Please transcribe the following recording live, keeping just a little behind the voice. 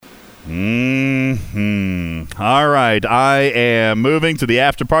All right, I am moving to the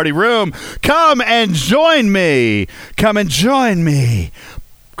after party room. Come and join me. Come and join me.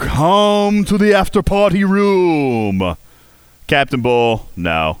 Come to the after party room. Captain Bull,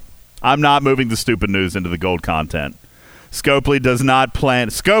 no. I'm not moving the stupid news into the gold content. Scopely does not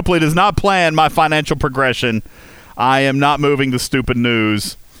plan my financial progression. I am not moving the stupid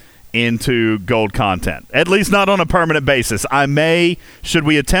news into gold content, at least not on a permanent basis. I may, should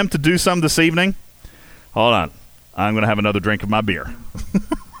we attempt to do some this evening? Hold on, I'm going to have another drink of my beer.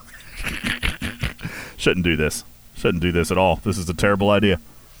 Shouldn't do this at all. This is a terrible idea.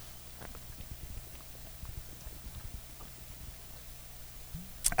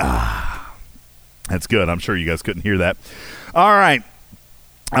 That's good. I'm sure you guys couldn't hear that. All right,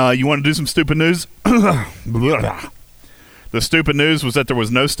 you want to do some stupid news? The stupid news was that there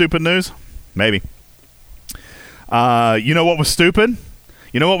was no stupid news? Maybe. You know what was stupid?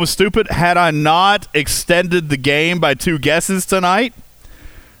 You know what was stupid? Had I not extended the game by 2 guesses tonight,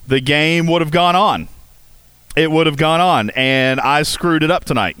 the game would have gone on. It would have gone on, and I screwed it up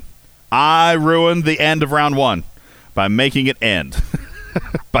tonight. I ruined the end of round 1 by making it end.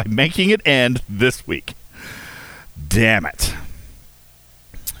 By making it end this week. Damn it.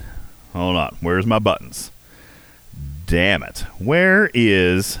 Hold on. Where's my buttons? Damn it. Where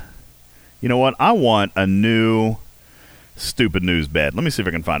is... You know what? I want a new stupid news bed. Let me see if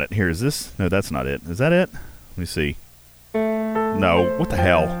I can find it. Here, is this? No, that's not it. Is that it? Let me see. No. What the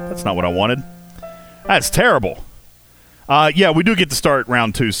hell? That's not what I wanted. That's terrible. Yeah, we do get to start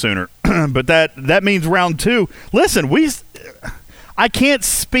round 2 sooner. But that means round 2... Listen, I can't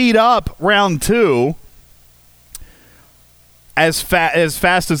speed up round 2 as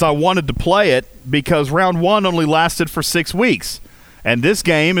fast as I wanted to play it because round 1 only lasted for 6 weeks. And this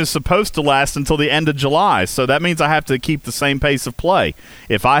game is supposed to last until the end of July, so that means I have to keep the same pace of play.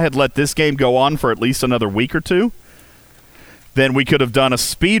 If I had let this game go on for at least another week or 2, then we could have done a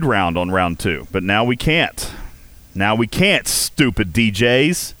speed round on round 2. But now we can't. Now we can't, stupid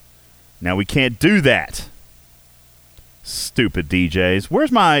DJs. Now we can't do that. Stupid DJs.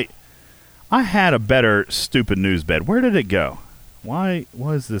 Where's my... I had a better stupid news bed. Where did it go? Why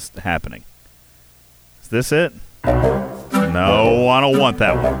was this happening? Is this it? No, I don't want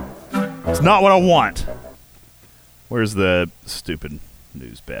that one. It's not what I want. Where's the stupid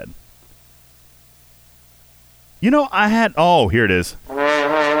news bed? You know, I had... Oh, here it is.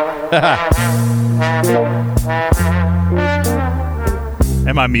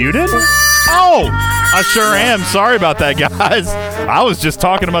 Am I muted? Oh, I sure am. Sorry about that, guys. I was just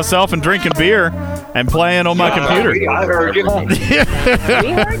talking to myself and drinking beer and playing on my computer. I heard you.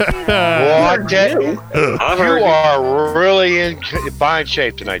 You are really in fine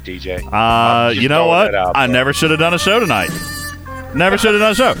shape tonight, DJ. You know what? I never should have done a show tonight. Never should have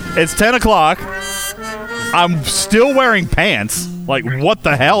done a show. It's 10 o'clock. I'm still wearing pants. Like, what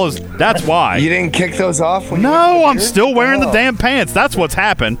the hell is... That's why. You didn't kick those off? No, I'm still wearing the damn pants. That's what's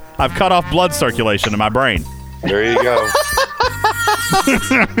happened. I've cut off blood circulation in my brain. There you go.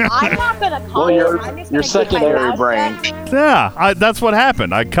 I'm not going to call your secondary brain. Yeah, that's what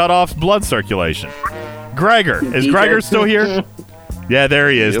happened. I cut off blood circulation. Gregor. Is Gregor still here? Yeah, there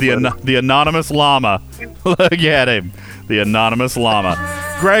he is. The anonymous llama. Look at him. The anonymous llama.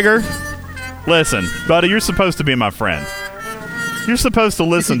 Gregor, listen, buddy, you're supposed to be my friend. You're supposed to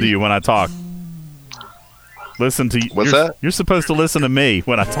listen to you when I talk. Listen to you. What's that? You're supposed to listen to me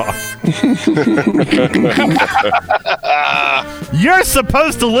when I talk. You're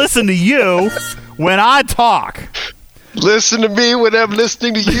supposed to listen to you when I talk. Listen to me when I'm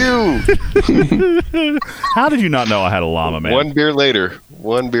listening to you. How did you not know I had a llama, man? One beer later.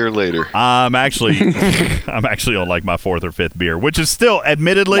 I'm actually on like my 4th or 5th beer, which is still,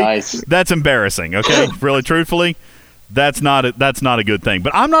 admittedly, nice. That's embarrassing. Okay, really, truthfully, that's not a good thing.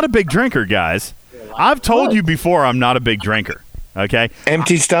 But I'm not a big drinker, guys. I've told you before I'm not a big drinker. Okay.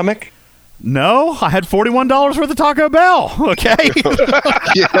 Empty stomach? No, I had $41 worth of Taco Bell. Okay.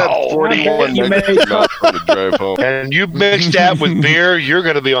 Yeah, 41 the drive home. And you mix that with beer, you're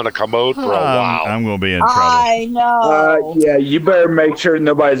going to be on a commode for a while. I'm going to be in trouble. I know. Yeah, you better make sure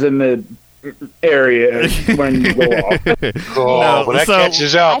nobody's in the area when you go off. When that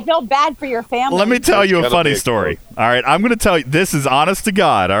catches up. I feel bad for your family. Let me tell you a funny story. All right, I'm going to tell you. This is honest to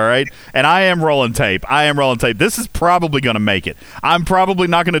God, all right? And I am rolling tape. This is probably going to make it. I'm probably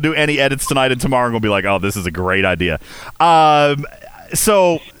not going to do any edits tonight, and tomorrow I'm going to be like, oh, this is a great idea.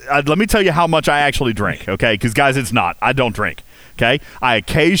 So let me tell you how much I actually drink, okay? Because, guys, it's not. I don't drink, okay? I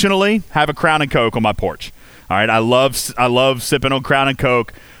occasionally have a Crown and Coke on my porch. All right, I love sipping on Crown and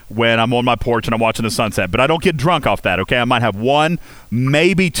Coke when I'm on my porch and I'm watching the sunset. But I don't get drunk off that, okay? I might have one,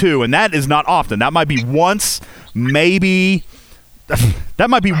 maybe two, and that is not often. That might be once, maybe that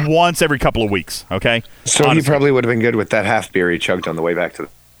might be once every couple of weeks, okay? So Honestly. he probably would have been good with that half beer he chugged on the way back to the...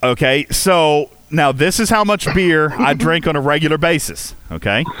 Okay, so now this is how much beer I drink on a regular basis,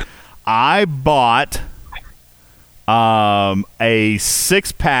 okay? I bought a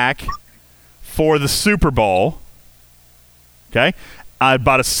 6-pack for the Super Bowl, okay? I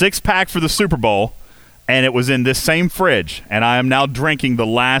bought a 6-pack for the Super Bowl, and it was in this same fridge, and I am now drinking the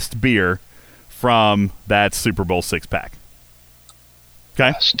last beer from that Super Bowl 6-pack.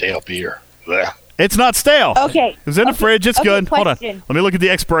 Okay? Stale beer. Blech. It's not stale. Okay. It was in the fridge. It's Okay, good. Hold on. question. Let me look at the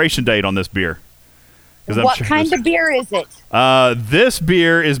expiration date on this beer. 'Cause I'm What sure kind of beer is it? This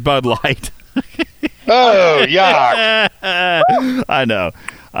beer is Bud Light. Oh, yuck. I know.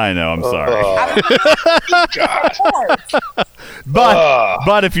 I'm sorry. God.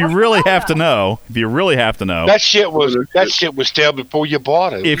 But if you really have to know, That shit was stale before you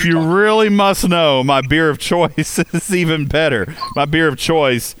bought it. if you really must know, my beer of choice is even better. My beer of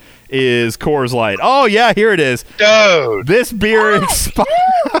choice is Coors Light. Oh yeah, here it is. Dude. This beer expired.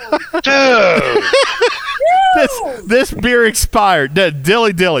 Dude. This beer expired.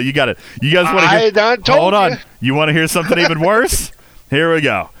 Dilly, you got it. You guys want to hear? I done told Hold on. you. You want to hear something even worse? Here we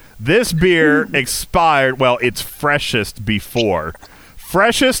go. This beer expired. Well, it's freshest before.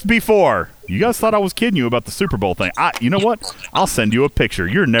 You guys thought I was kidding you about the Super Bowl thing. You know what? I'll send you a picture.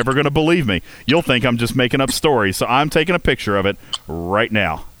 You're never going to believe me. You'll think I'm just making up stories. So I'm taking a picture of it right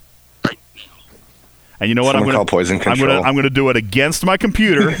now. And you know what? Someone call poison control. I'm going to do it against my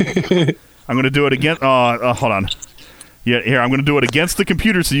computer. I'm going to do it against. Hold on. Yeah, here I'm going to do it against the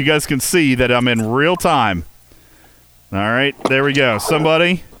computer so you guys can see that I'm in real time. All right, there we go.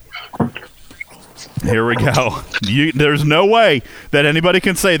 Somebody. Here we go. There's no way that anybody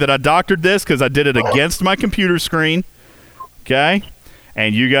can say that I doctored this because I did it against my computer screen. Okay,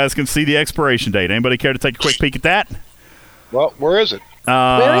 and you guys can see the expiration date. Anybody care to take a quick peek at that? Well, where is it?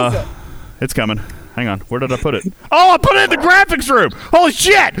 Where is it? It's coming. Hang on. Where did I put it? Oh, I put it in the graphics room. Holy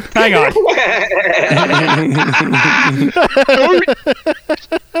shit! Hang on.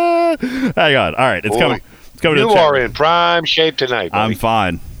 Hang on. All right, it's coming. It's coming. You to the are chat. in prime shape tonight, buddy.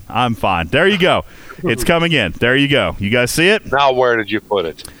 I'm fine. There you go. It's coming in. There you go. You guys see it? Now where did you put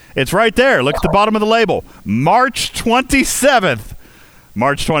it? It's right there. Look at the bottom of the label. March 27th.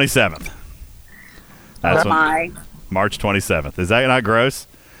 March 27th. That's March 27th. Is that not gross?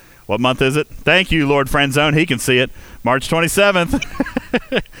 What month is it? Thank you, Lord Friendzone. He can see it. March 27th.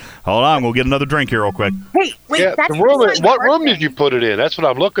 Hold on. We'll get another drink here real quick. Hey, wait. Yeah, That's the room, my son's what room birthday. did you put it in? That's what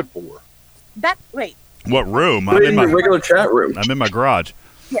I'm looking for. Wait. What room? Put it in your regular chat room. I'm in my garage.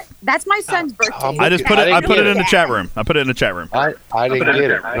 Yeah, that's my son's birthday. I just put it. I put it in the chat room. I put it in the chat room. I didn't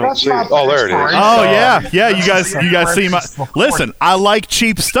get it. I don't see it. Oh, there it is. Oh yeah. You guys see my. Listen, I like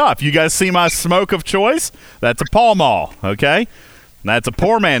cheap stuff. You guys see my smoke of choice? That's a Pall Mall. Okay, that's a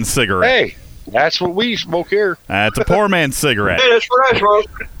poor man's cigarette. Hey, that's what we smoke here. That's a poor man's cigarette. Hey, that's what I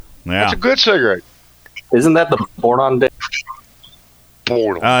smoke. Yeah. That's a good cigarette. Isn't that the born on day?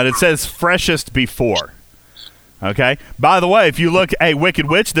 It says freshest before. Okay. By the way, if you look, hey, Wicked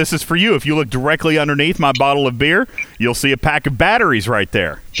Witch, this is for you. If you look directly underneath my bottle of beer, you'll see a pack of batteries right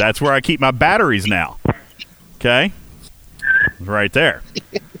there. That's where I keep my batteries now. Okay. Right there.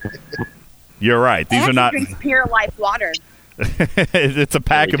 You're right. These are not. Drinks Pure Life water. It's a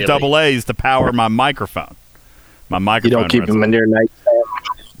pack of double A's to power my microphone. My microphone. You don't keep runs. them in your night.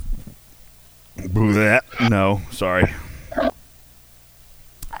 No, sorry.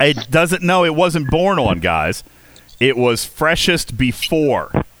 It doesn't know. It wasn't born on, guys. It was freshest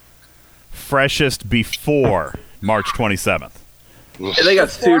before. Freshest before March 27th. They got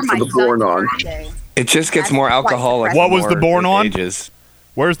sued for the born on. It just gets more alcoholic. What was the more born it on? ages.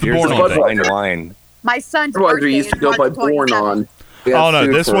 Where's the Here's born the on thing? fine wine. My son's Otherwise, birthday we used to is go by March born 27th. on. Oh no,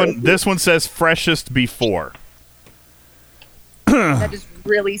 this one says freshest before. That is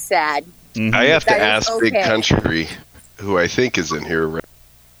really sad. I have to That is ask Big okay. Country, who I think is in here.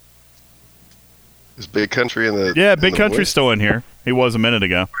 Is Big Country in the? Yeah, in Big the Country's voice? still in here. He was a minute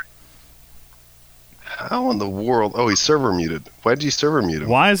ago. How in the world? Oh, he's server muted. Why did you server mute him?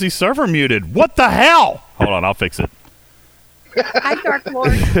 Why is he server muted? What the hell? Hold on, I'll fix it. Hi, Dark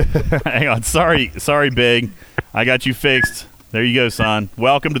Lord. Hang on. Sorry, Big. I got you fixed. There you go, son.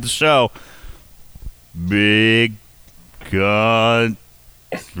 Welcome to the show. Big Country.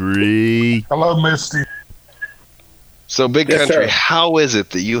 Hello, Misty. So, Big Yes, Country, sir. how is it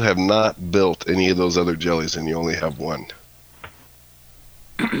that you have not built any of those other jellies and you only have one?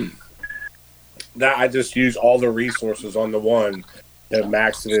 That I just use all the resources on the one.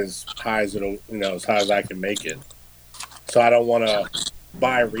 max it as high as as high as I can make it. So I don't want to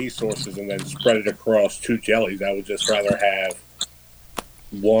buy resources and then spread it across 2 jellies. I would just rather have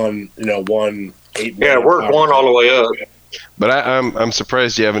one 8 million. Yeah, work one all the way up. But I'm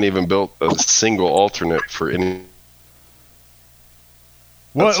surprised you haven't even built a single alternate for any.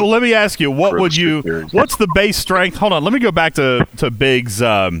 Well, let me ask you, what's the base strength? Hold on, let me go back to Big's.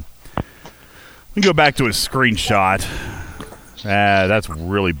 Let me go back to his screenshot. That's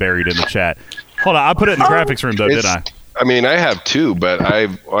really buried in the chat. Hold on, I put it in the graphics room though, didn't I? I mean, I have 2, but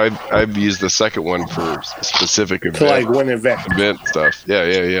I've used the second one for specific event, like one event stuff. Yeah.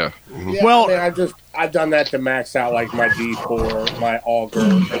 Mm-hmm. Well, I mean, I've done that to max out like my D4, my auger,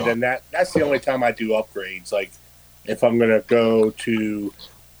 and then that's the only time I do upgrades. Like if I'm gonna go to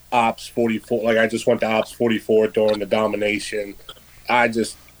Ops 44, like I just went to Ops 44 during the domination. I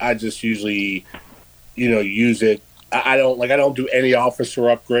just usually, use it. I don't do any officer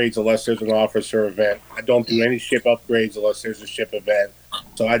upgrades unless there's an officer event. I don't do any ship upgrades unless there's a ship event.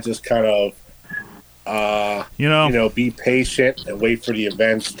 So I just kind of, be patient and wait for the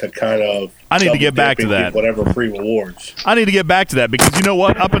events to kind of. I need to get back to that. Whatever free rewards. I need to get back to that because you know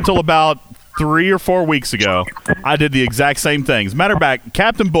what? Up until about 3 or 4 weeks ago, I did the exact same things. Matter of fact,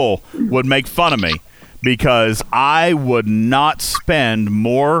 Captain Bull would make fun of me because I would not spend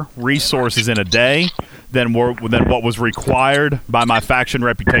more resources in a day than what was required by my faction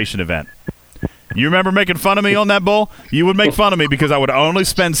reputation event. You remember making fun of me on that, Bull? You would make fun of me because I would only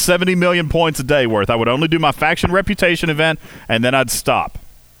spend 70 million points a day worth. I would only do my faction reputation event, and then I'd stop.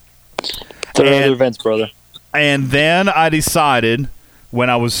 Other events, brother. And then I decided, when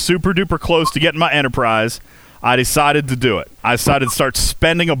I was super duper close to getting my Enterprise, I decided to do it. I decided to start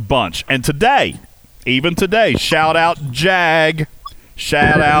spending a bunch. And even today, shout out Jag,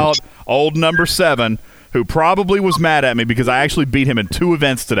 shout out old number 7, who probably was mad at me because I actually beat him in 2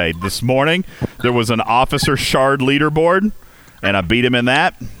 events today. This morning, there was an officer shard leaderboard, and I beat him in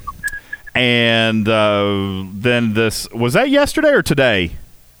that. And then was that yesterday or today,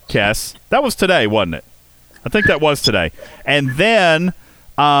 Kess? That was today, wasn't it? I think that was today. And then,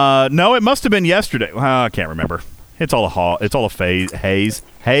 no, it must have been yesterday. I can't remember. It's all a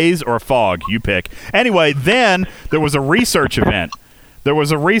haze or a fog. You pick. Anyway, then there was a research event. There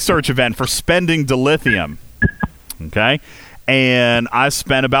was a research event for spending dilithium, okay? And I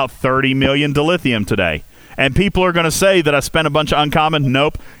spent about 30 million dilithium today. And people are going to say that I spent a bunch of uncommon.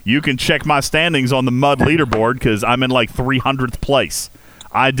 Nope. You can check my standings on the MUD leaderboard because I'm in like 300th place.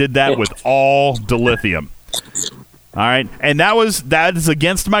 I did that with all dilithium. All right? And that is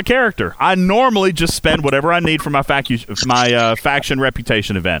against my character. I normally just spend whatever I need for my faction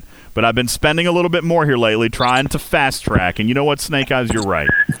reputation event. But I've been spending a little bit more here lately, trying to fast track. And you know what, Snake Eyes? You're right.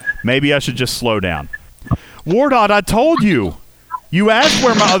 Maybe I should just slow down. Wardot, I told you. You asked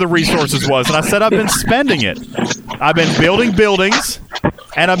where my other resources was, and I said I've been spending it. I've been building buildings,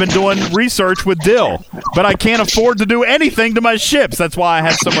 and I've been doing research with Dill. But I can't afford to do anything to my ships. That's why I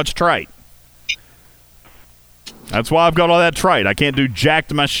have so much trite. That's why I've got all that trite. I can't do jack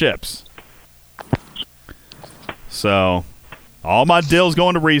to my ships. So, all my Dill's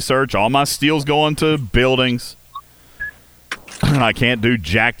going to research. All my steel's going to buildings. And I can't do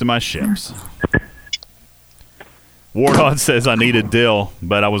jack to my ships. Wardod says I need a Dill,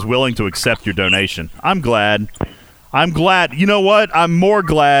 but I was willing to accept your donation. I'm glad. You know what? I'm more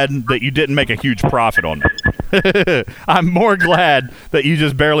glad that you didn't make a huge profit on me. I'm more glad that you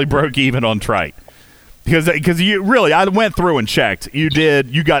just barely broke even on trite. Because you really, I went through and checked. You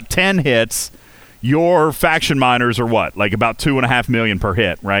got 10 hits. Your faction miners are what? Like about 2.5 million per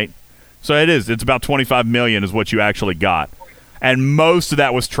hit, right? So it's about 25 million is what you actually got. And most of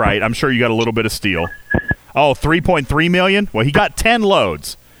that was trite. I'm sure you got a little bit of steel. Oh, 3.3 million? Well, he got 10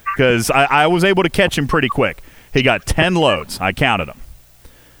 loads because I was able to catch him pretty quick. He got 10 loads. I counted them.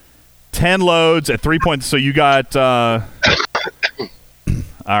 10 loads at 3 points. So you got, all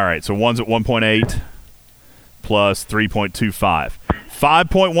right, so one's at 1.8 plus 3.25.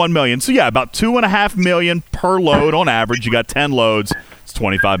 5.1 million. So, yeah, about 2.5 million per load on average. You got 10 loads. It's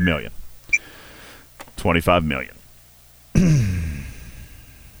 25 million. 25 million.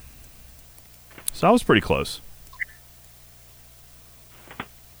 So I was pretty close.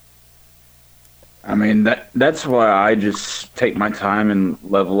 I mean, that's why I just take my time and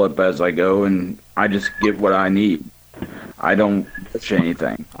level up as I go, and I just get what I need. I don't push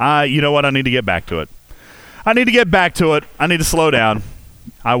anything. You know what? I need to get back to it. I need to slow down.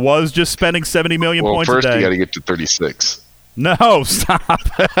 I was just spending 70 million points a day. Well, first you got to get to 36. No, stop.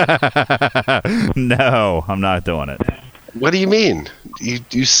 No, I'm not doing it. What do you mean?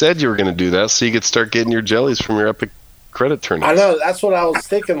 You said you were going to do that so you could start getting your jellies from your epic credit turn-ins. I know. That's what I was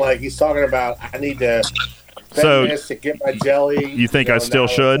thinking. Like he's talking about. I need to spend this to get my jelly. You think I still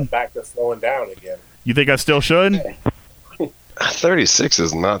should? Back to slowing down again. You think I still should? 36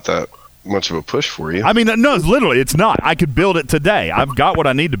 is not that much of a push for you. I mean, no, literally, it's not. I could build it today. I've got what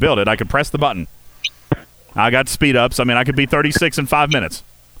I need to build it. I could press the button. I got speed ups. I mean, I could be 36 in 5 minutes.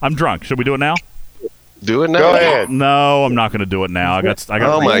 I'm drunk. Should we do it now? Do it now. Go ahead. No, I'm not going to do it now. I got.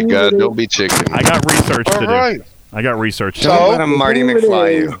 Oh my God! Don't be chicken. I got research to do. Right. I got research. Don't let him Marty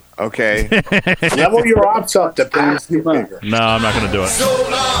McFly you, okay? Level your ops up to pass the bigger. No, I'm not going to do it.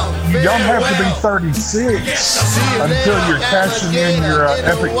 You don't have to be 36 until you're cashing in your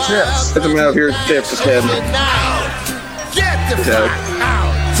epic chips. Get them out of here, chips, Ted.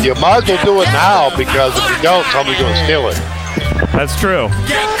 You might as well do it now because if you don't, somebody's going to steal it. That's true.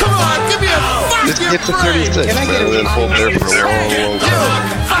 Just get to 36 rather than hold there for a long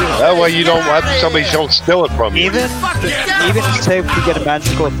time. That way you don't have somebody don't steal it from you. Even say if you get a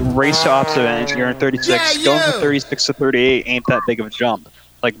magical race to ops event and you're in 36, going from 36 to 38 ain't that big of a jump,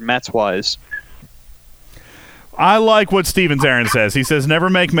 like Mets-wise. I like what Stevens Aaron says. He says, never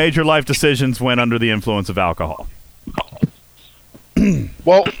make major life decisions when under the influence of alcohol.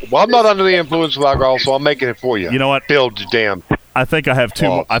 Well, I'm not under the influence of alcohol, so I'm making it for you. You know what? Build your damn. I think I have two.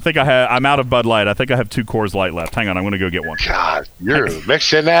 Oh. I'm out of Bud Light. I think I have 2 Coors Light left. Hang on, I'm going to go get one. God, you're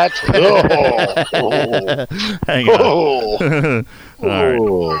mixing that. Hang on.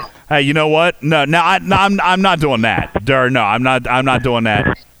 All right. Hey, you know what? No, I'm not doing that. No, I'm not doing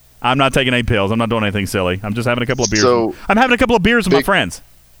that. I'm not taking any pills. I'm not doing anything silly. I'm just having a couple of beers. I'm having a couple of beers with my friends.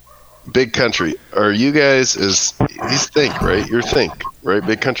 Big Country. Are you guys he's Think, right? You're Think, right?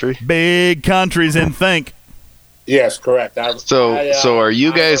 Big Country? Big Country's in Think. Yes, correct. So are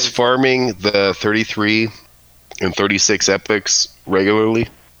you guys farming the 33 and 36 epics regularly?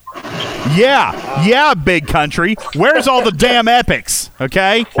 Yeah, Big Country. Where's all the damn epics?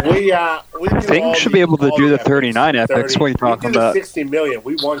 Okay. We Think should be able to do the 39 epics. What are you talking about? 60 million.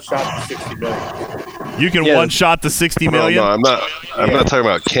 We one shot the 60 million. You can one shot the 60 million. No, I'm not talking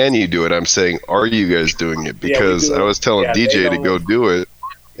about can you do it. I'm saying are you guys doing it? Because I was telling DJ to go do it,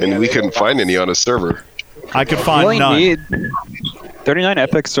 and we couldn't find any on a server. I could find none. 39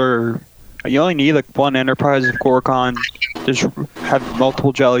 epics you only need like one Enterprise of Gorkon. Just have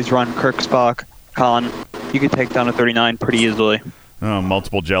multiple jellies run Kirkspock Con. You could take down a 39 pretty easily. Oh,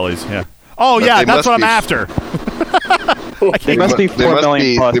 multiple jellies, yeah. Oh, yeah, that's what I'm after. They must be 4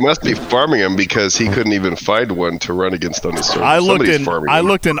 million plus. They must be farming him because he couldn't even find one to run against on his server. I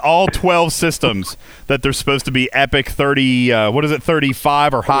looked in all 12 systems that they're supposed to be epic 30,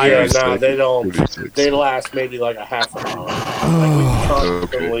 35 or higher. Yeah, no, they don't. They last maybe like a half an hour.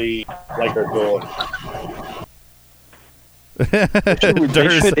 Like we constantly are doing.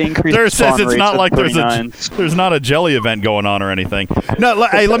 Durr says it's not like there's not a jelly event going on or anything. No,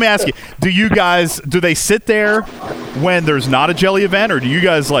 hey, let me ask you: do they sit there when there's not a jelly event, or do you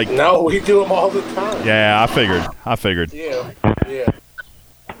guys like? No, we do them all the time. Yeah, I figured. Yeah.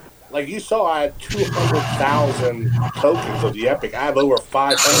 Like you saw, I had 200,000 tokens of the epic. I have over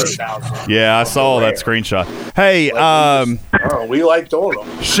 500,000. Yeah, I saw that screenshot. Hey, we like doing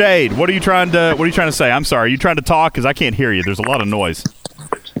them. Shade, what are you trying to say? I'm sorry, are you trying to talk? Because I can't hear you. There's a lot of noise.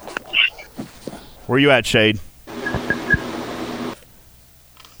 Where you at, Shade?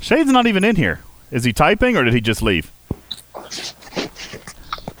 Shade's not even in here. Is he typing or did he just leave? All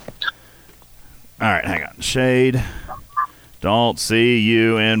right, hang on. Shade. Don't see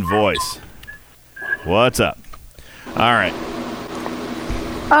you in voice. What's up? All right.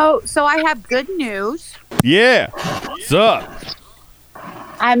 Oh, so I have good news. Yeah. What's up?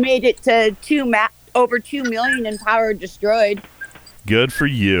 I made it to over 2 million in Power Destroyed. Good for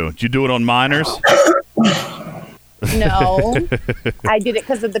you. Did you do it on miners? No. I did it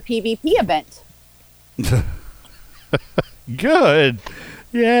because of the PvP event. Good.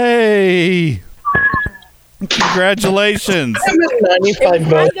 Yay. Congratulations. It's kind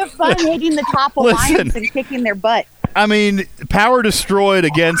of fun hitting the top alliance and kicking their butt. I mean, Power Destroyed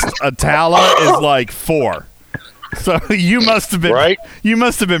against Atala is like 4. So you must have been right. You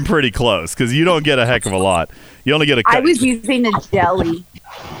must have been pretty close because you don't get a heck of a lot. You only get a. I was using a jelly.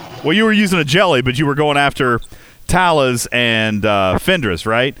 Well, you were using a jelly, but you were going after Talas and Findras,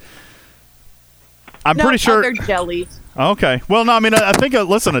 right? I'm pretty sure. Other jellies. Okay. Well, no, I mean, I think,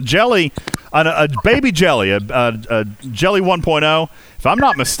 listen, a jelly, a baby jelly, a jelly 1.0, if I'm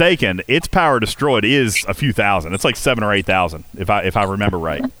not mistaken, its Power Destroyed is a few thousand. It's like 7,000 or 8,000, if I remember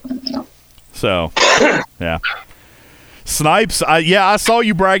right. So, yeah. Snipes, I saw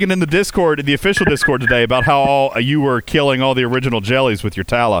you bragging in the Discord, the official Discord today, about how you were killing all the original jellies with your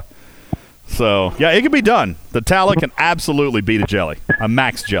Tala. So, yeah, it can be done. The Tala can absolutely beat a jelly, a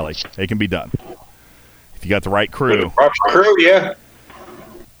max jelly. It can be done. If you got the right crew. With the proper crew, yeah.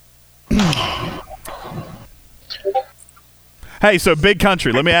 Hey, so Big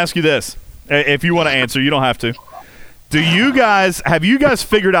Country, let me ask you this. If you want to answer, you don't have to. Have you guys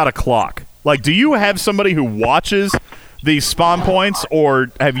figured out a clock? Like, do you have somebody who watches these spawn points,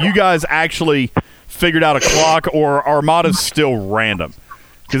 or have you guys actually figured out a clock, or Armada's still random?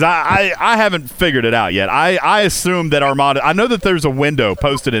 Because I haven't figured it out yet. I assume that Armada, I know that there's a window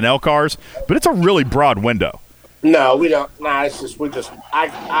posted in LCARs, but it's a really broad window. No, we don't. Nah, it's just, I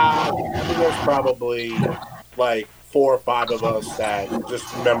think there's probably like 4 or 5 of us that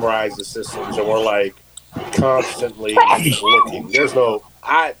just memorize the systems, and we're like constantly looking. There's no,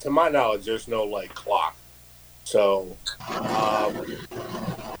 to my knowledge, there's no like clock. So,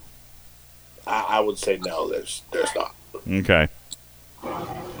 I would say no, there's not. Okay.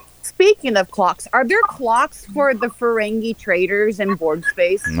 Speaking of clocks, are there clocks for the Ferengi traders in board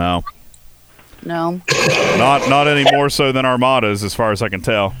space? No. No. Not any more so than Armadas, as far as I can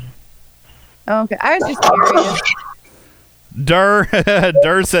tell. Okay, I was just curious.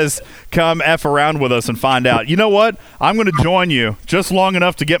 Durr says, come F around with us and find out. You know what? I'm going to join you just long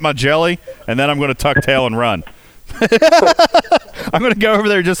enough to get my jelly, and then I'm going to tuck tail and run. I'm going to go over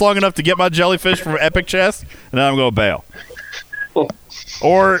there just long enough to get my jellyfish from Epic Chest, and then I'm going to bail.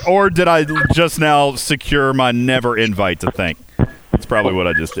 Or did I just now secure my never invite to think? That's probably what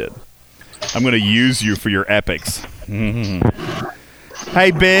I just did. I'm going to use you for your epics.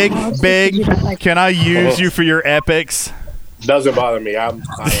 Hey, Big, can I use you for your epics? Doesn't bother me.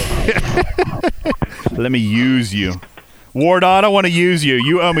 Let me use you. Wardon, I want to use you.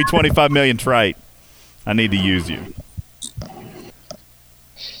 You owe me 25 million trite. I need to use you.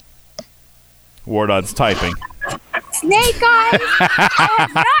 Wardon's typing. Snake Eyes, I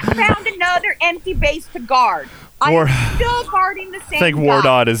have not found another empty base to guard. I'm still guarding the same I think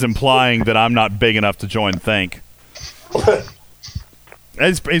Wardon is implying that I'm not big enough to join Think.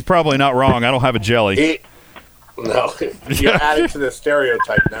 He's probably not wrong. I don't have a jelly. No, you're adding to the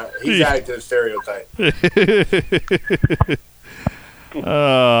stereotype now. He's adding to the stereotype.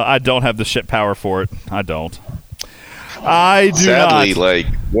 I don't have the shit power for it. I don't. I do Sadly, not. like,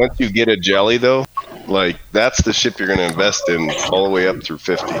 once you get a jelly, though, like, that's the ship you're going to invest in all the way up through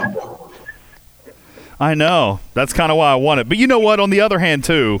 50. I know. That's kind of why I want it. But you know what? On the other hand,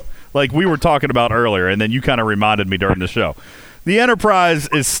 too, like we were talking about earlier, and then you kind of reminded me during the show, the Enterprise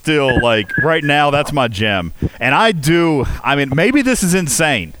is still, like, right now, that's my gem. And I mean, maybe this is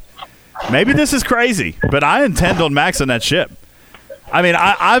insane. Maybe this is crazy, but I intend on maxing that ship. I mean,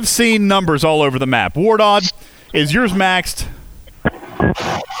 I've seen numbers all over the map. Wardod, is yours maxed?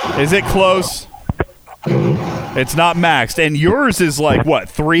 Is it close? It's not maxed. And yours is like, what,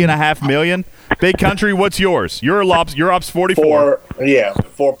 3.5 million? Big Country, what's yours? Your ops 44. Yeah,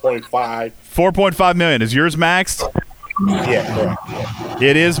 4.5. 4.5 million. Is yours maxed? Yeah, correct. Yeah.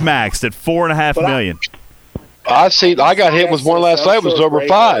 It is maxed at 4.5 million. I got hit with one last night. It was over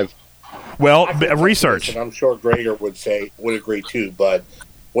 5. Well, research. And I'm sure Gregor would agree too. But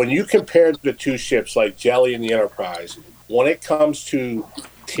when you compare the two ships, like Jelly and the Enterprise, when it comes to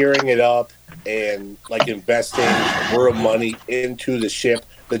tearing it up and like investing real money into the ship,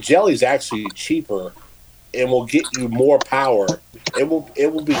 the Jelly is actually cheaper and will get you more power. It will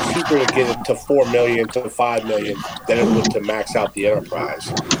be cheaper to get it to 4 million to 5 million than it would to max out the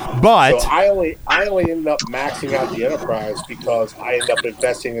Enterprise. But so I only ended up maxing out the Enterprise because I ended up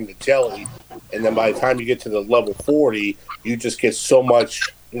investing in the Jelly, and then by the time you get to the level 40, you just get so much,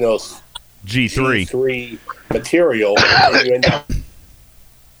 G3 material, and you end up.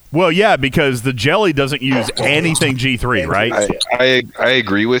 Well, yeah, because the Jelly doesn't use anything G3, right? I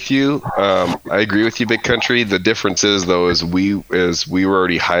agree with you. I agree with you, Big Country. The difference is, though, is we were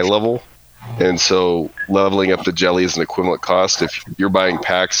already high level, and so leveling up the Jelly is an equivalent cost. If you're buying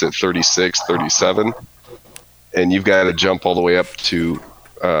packs at 36, 37, and you've got to jump all the way up to,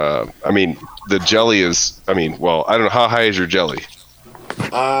 the Jelly is, I don't know, how high is your Jelly?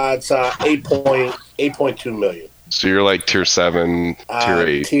 It's 8.2 million. So you're like tier 7, tier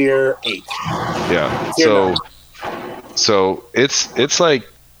 8. Tier 8. Yeah. Tier 9. So it's like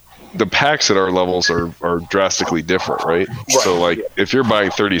the packs at our levels are drastically different, right? So like if you're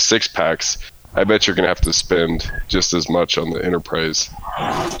buying 36 packs, I bet you're gonna have to spend just as much on the Enterprise.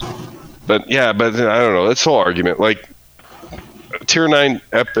 But I don't know. This whole argument, like tier 9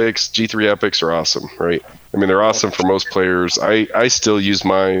 epics, G3 epics are awesome, right? I mean, they're awesome for most players. I still use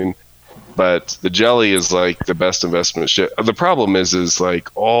mine. But the Jelly is like the best investment ship. The problem is like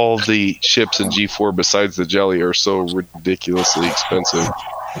all the ships in G4 besides the Jelly are so ridiculously expensive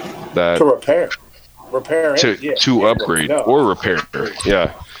that to repair to upgrade or repair.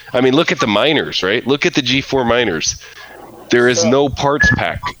 Yeah. I mean, look at the miners, right? Look at the G4 miners. There is no parts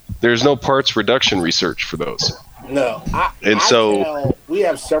pack. There's no parts reduction research for those. No. We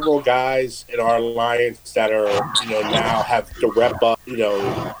have several guys in our alliance that are, now have the rep up,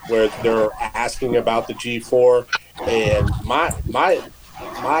 where they're asking about the G4. And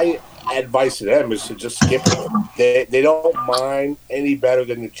my advice to them is to just skip it. They don't mind any better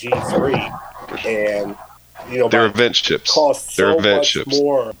than the G3. And, they're event chips. They're event chips.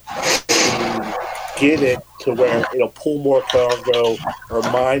 More to get it to where it'll pull more cargo or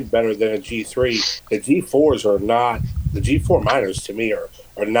mine better than a G3. The G4s are not. The G4 miners to me are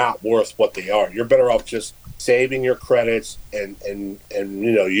not worth what they are. You're better off just saving your credits and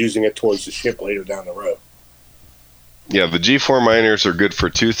using it towards the ship later down the road. Yeah, the G4 miners are good for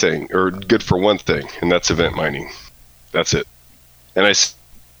good for one thing, and that's event mining. That's it. And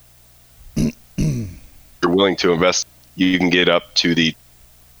you're willing to invest, you can get up to the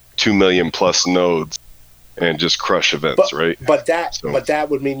 2 million plus nodes and just crush events, right? But that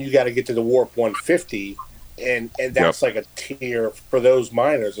would mean you got to get to the Warp 150, and that's like a tier for those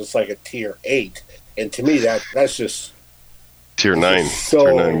miners. It's like a tier 8, and to me that's just tier 9.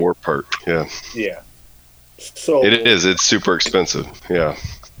 Tier 9 warp part. Yeah. Yeah. So it is. It's super expensive. Yeah.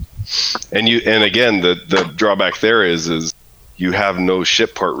 And again, the drawback there is you have no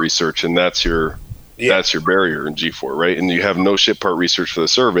ship part research, and that's your barrier in G4, right? And you have no ship part research for the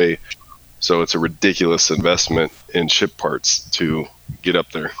survey, so it's a ridiculous investment in ship parts to get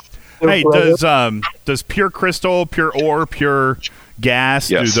up there. Hey, does pure crystal, pure ore, pure gas,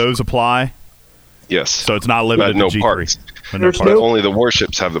 do those apply? Yes. So it's not limited to G3. Parts. But only the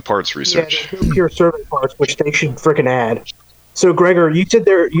warships have the parts research. Yeah, there's no pure survey parts, which they should freaking add. So, Gregor, you said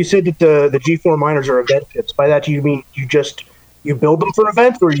that the G4 miners are event chips. By that, do you mean you build them for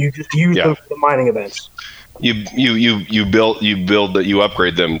events, or you just use them for the mining events? You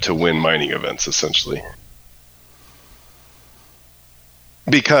upgrade them to win mining events, essentially.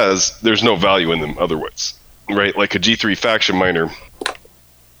 Because there's no value in them otherwise, right? Like a G3 faction miner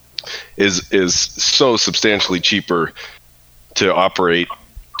is so substantially cheaper to operate,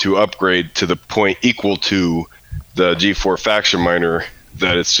 to upgrade to the point equal to the G4 faction miner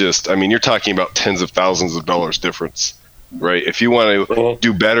that it's just, I mean, you're talking about tens of thousands of dollars difference, right? If you want to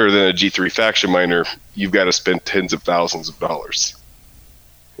do better than a G3 faction miner, you've got to spend tens of thousands of dollars.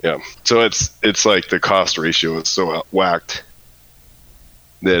 Yeah. So it's like the cost ratio is so whacked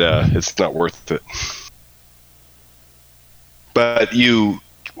that it's not worth it. But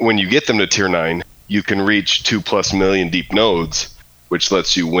when you get them to tier 9, you can reach 2+ million deep nodes, which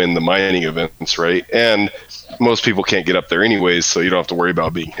lets you win the mining events, right? And most people can't get up there anyways, so you don't have to worry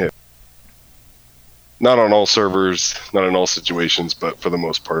about being hit. Not on all servers, not in all situations, but for the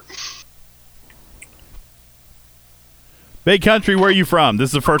most part. Big Country, where are you from?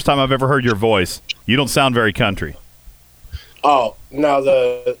 This is the first time I've ever heard your voice. You don't sound very country. Oh, no,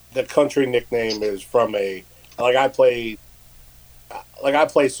 the country nickname is from I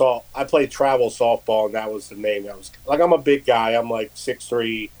played travel softball, and that was the name. That was like, I'm a big guy. I'm like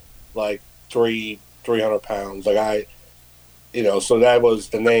 6'3", like 300 pounds. Like so that was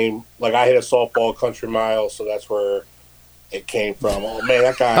the name. Like I hit a softball country mile, so that's where it came from. Oh man,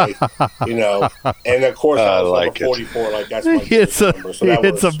 that guy, and of course I was like 44. Like that's my number. So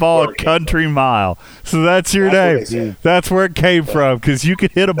it's a ball country mile. So that's your name. That's where it came from, because you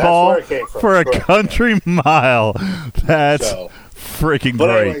could hit a ball for a country mile. That's freaking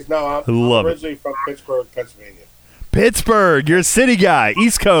great. Anyways, no, I'm originally from Pittsburgh, Pennsylvania. Pittsburgh, you're a city guy,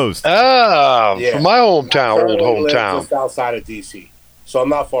 East Coast. From my hometown, old hometown. Just outside of DC, so I'm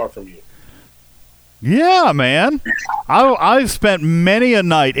not far from you. Yeah, man. I've spent many a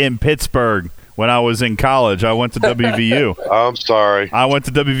night in Pittsburgh when I was in college. I went to WVU. I'm sorry. I went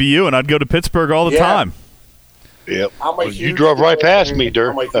to WVU, and I'd go to Pittsburgh all the time. Yep. You drove right past me,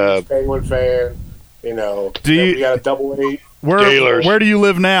 Dirk. I'm a huge Penguin fan. We got a 888. Where do you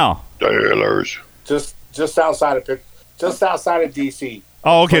live now? Steelers. Just outside of DC.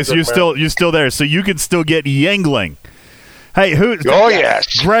 Oh, okay. So you're still there. So you can still get Yuengling. Hey,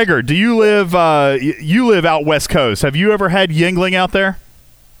 yes. Gregor, do you live out West Coast? Have you ever had Yuengling out there?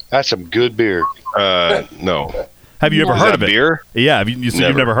 That's some good beer. No. Have you ever heard of it? Beer? Yeah, you've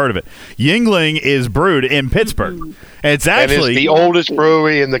never heard of it. Yuengling is brewed in Pittsburgh. And it's the oldest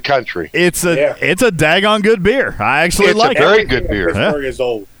brewery in the country. It's a daggone good beer. I actually like it. It's a very good beer. Pittsburgh is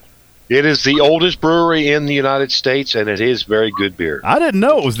old. It is the oldest brewery in the United States, and it is very good beer. I didn't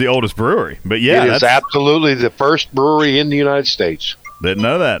know it was the oldest brewery, but yeah. It is absolutely the first brewery in the United States. Didn't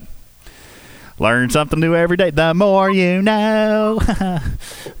know that. Learn something new every day. The more you know.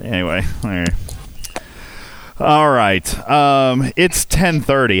 Anyway, all right. It's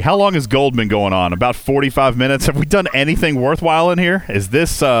 10:30. How long has Gold been going on? About 45 minutes. Have we done anything worthwhile in here? Is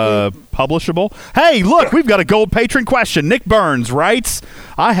this publishable? Hey, look, we've got a Gold patron question. Nick Burns writes,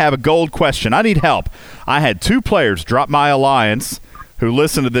 I have a Gold question. I need help. I had 2 players drop my alliance who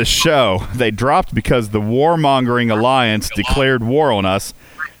listened to this show. They dropped because the warmongering alliance declared war on us.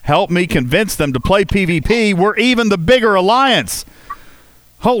 Help me convince them to play PvP. We're even the bigger alliance.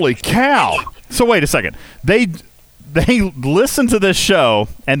 Holy cow. So wait a second. They listened to this show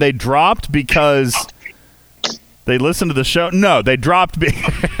and they dropped because they listened to the show? No, they dropped.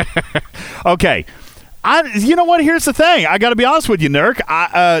 Okay. You know what? Here's the thing. I got to be honest with you, Nick.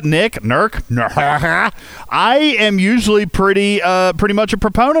 I am usually pretty much a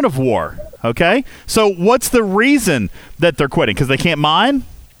proponent of war. Okay. So what's the reason that they're quitting? Because they can't mine?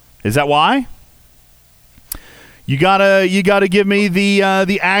 Is that why? You gotta give me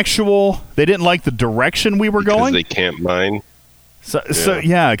the actual. They didn't like the direction we were going. Because they can't mine. So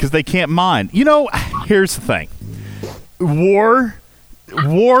yeah, because they can't mine. You know, here's the thing. War.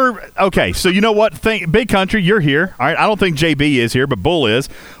 Okay, so you know what? Big Country, you're here. All right, I don't think JB is here, but Bull is.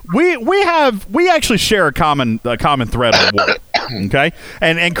 We actually share a common thread on war. Okay,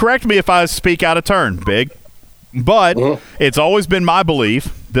 and correct me if I speak out of turn, Big. But it's always been my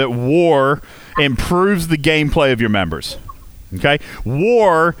belief that war improves the gameplay of your members. Okay?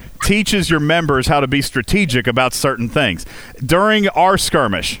 War teaches your members how to be strategic about certain things. During our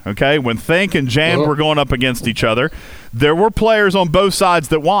skirmish, okay, when Think and Jan were going up against each other, there were players on both sides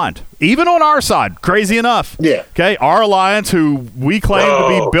that won. Even on our side, crazy enough. Yeah. Okay? Our alliance, who we claim to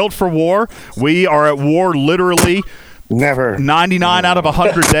be built for war, we are at war literally never 99 out of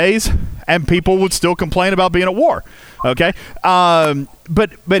 100 days, and people would still complain about being at war. Okay,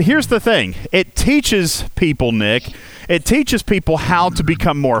 but here's the thing: it teaches people, Nick. It teaches people how to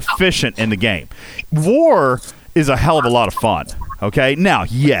become more efficient in the game. War is a hell of a lot of fun. Okay, now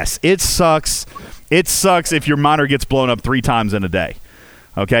yes, it sucks. It sucks if your miner gets blown up 3 times in a day.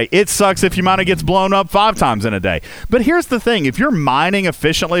 Okay, it sucks if your miner gets blown up 5 times in a day. But here's the thing: if you're mining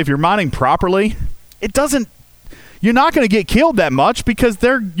efficiently, if you're mining properly, it doesn't. You're not going to get killed that much because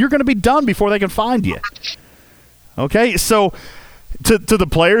you're going to be done before they can find you. Okay, so to the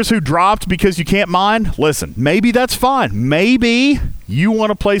players who dropped because you can't mine, listen, maybe that's fine. Maybe you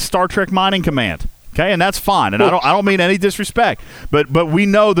want to play Star Trek Mining Command. Okay, and that's fine. And I don't mean any disrespect, but we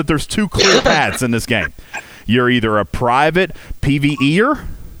know that there's 2 clear paths in this game. You're either a private PvEer,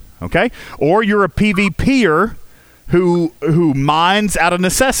 okay, or you're a PvPer who mines out of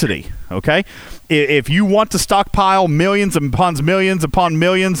necessity. Okay, if you want to stockpile millions upon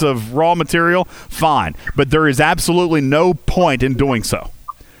millions of raw material, fine. But there is absolutely no point in doing so.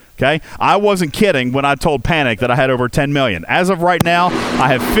 Okay, I wasn't kidding when I told Panic that I had over 10 million. As of right now, I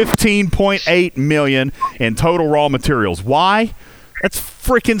have 15.8 million in total raw materials. Why? That's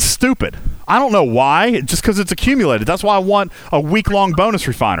freaking stupid. I don't know why. Just because it's accumulated. That's why I want a week-long bonus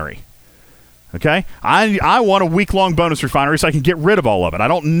refinery. Okay? I want a week-long bonus refinery so I can get rid of all of it. I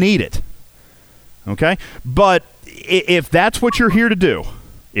don't need it. Okay? But if that's what you're here to do,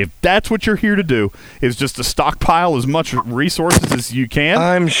 is just to stockpile as much resources as you can.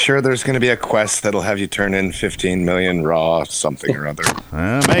 I'm sure there's going to be a quest that'll have you turn in 15 million raw something or other.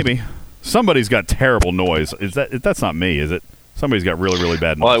 Maybe. Somebody's got terrible noise. That's not me, is it? Somebody's got really, really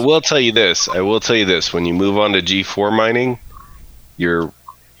bad noise. Well, I will tell you this. When you move on to G4 mining, your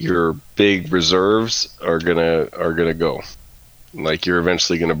big reserves are gonna go. Like, you're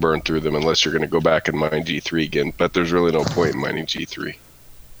eventually gonna burn through them unless you're gonna go back and mine G3 again. But there's really no point in mining G3.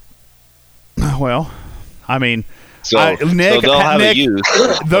 Well, I mean, Nick, they'll have a use.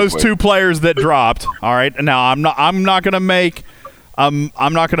 Those 2 players that dropped. All right, now I'm not gonna make an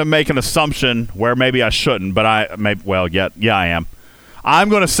assumption where maybe I shouldn't, but I am. I'm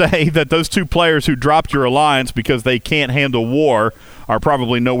going to say that those 2 players who dropped your alliance because they can't handle war are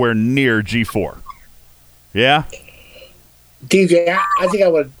probably nowhere near G4. Yeah? DJ, I think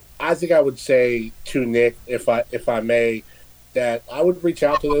I would say to Nick, if I may, that I would reach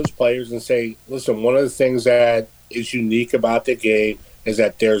out to those players and say, listen, one of the things that is unique about the game is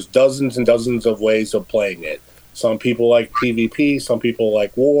that there's dozens and dozens of ways of playing it. Some people like PvP, some people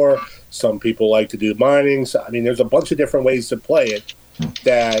like war, some people like to do mining. So, I mean, there's a bunch of different ways to play it.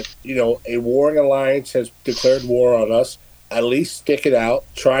 That, a warring alliance has declared war on us. At least stick it out,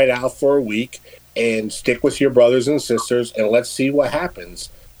 try it out for a week, and stick with your brothers and sisters, and let's see what happens.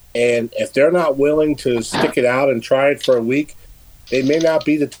 And if they're not willing to stick it out and try it for a week, they may not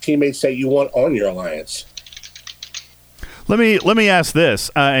be the teammates that you want on your alliance. Let me ask this,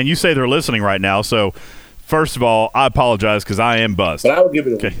 and you say they're listening right now, so first of all, I apologize because I am buzzed. But I would give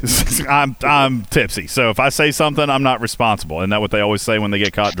it a okay. I'm tipsy, so if I say something, I'm not responsible. Isn't that what they always say when they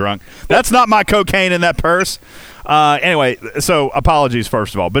get caught drunk? That's not my cocaine in that purse. Anyway, so apologies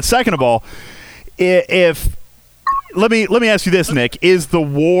first of all, but second of all, if let me ask you this, Nick: is the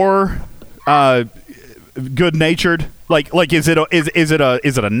war good-natured? Like is it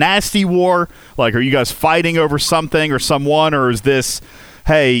a nasty war? Like, are you guys fighting over something or someone, or is this,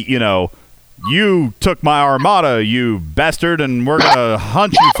 hey, you took my armada, you bastard, and we're gonna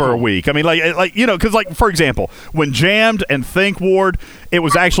hunt you for a week? I mean, because for example, when Jammed and Think Ward, it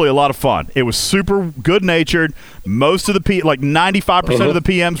was actually a lot of fun. It was super good-natured. Most of the 95% of the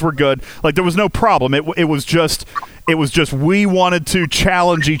PMs were good. Like, there was no problem. It was just we wanted to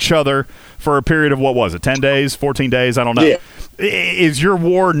challenge each other for a period of, what was it, 10 days, 14 days? I don't know. Yeah. Is your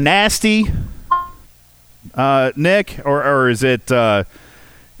war nasty, Nick, or is it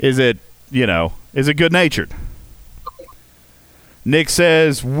good-natured? Nick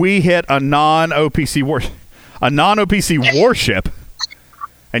says we hit a non-OPC warship,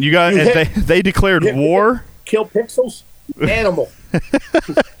 and you guys they declared war. Kill pixels, animal.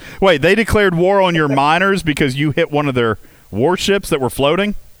 Wait, they declared war on your miners because you hit one of their warships that were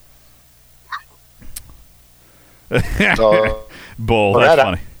floating? Bull. That's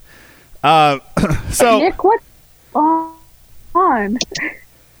funny. So Nick, what's on?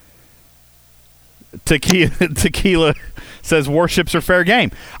 Tequila says warships are fair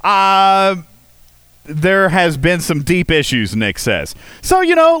game. There has been some deep issues, Nick says. So,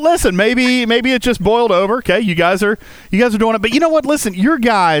 listen, maybe it just boiled over. Okay, you guys are doing it. But you know what? Listen, your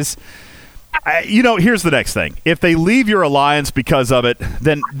guys, here's the next thing. If they leave your alliance because of it,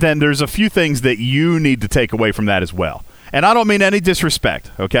 then there's a few things that you need to take away from that as well. And I don't mean any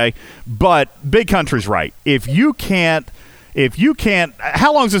disrespect, okay? But Big Country's right. If you can't,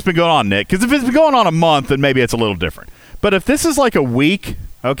 how long has this been going on, Nick? Because if it's been going on a month, then maybe it's a little different. But if this is like a week,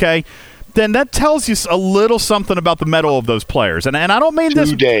 okay, then that tells you a little something about the mettle of those players. And I don't mean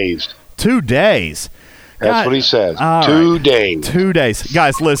 2 days. 2 days. That's what he says. 2 days. 2 days.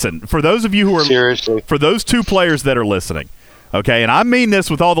 Guys, listen, for those of you who are seriously, for those 2 players that are listening, okay, and I mean this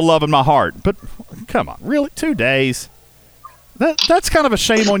with all the love in my heart, but come on, really, 2 days? That's kind of a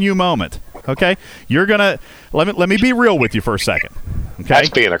shame on you moment. Okay, you're gonna let me be real with you for a second. Okay, that's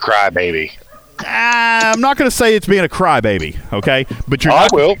being a crybaby. I'm not gonna say it's being a crybaby. Okay, but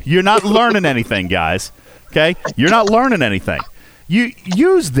you're not learning anything, guys. Okay, you're not learning anything. You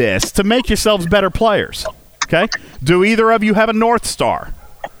use this to make yourselves better players. Okay, do either of you have a North Star?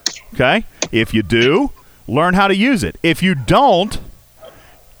 Okay, if you do, learn how to use it. If you don't,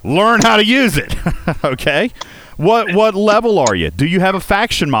 learn how to use it. Okay, what level are you? Do you have a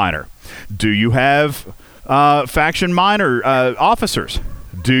faction miner? Do you have faction miner officers?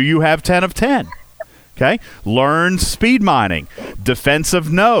 Do you have 10 of 10? Okay. Learn speed mining,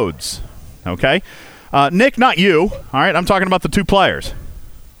 defensive nodes. Okay. Nick, not you. All right. I'm talking about the 2 players.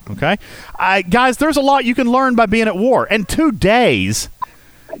 Okay. Guys, there's a lot you can learn by being at war. And 2 days,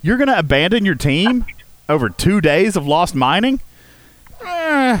 you're going to abandon your team over 2 days of lost mining?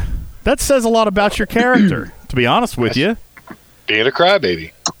 That says a lot about your character, to be honest with you. Being a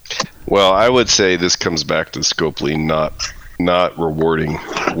crybaby. Well, I would say this comes back to Scopely not rewarding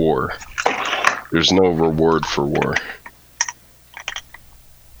war. There's no reward for war.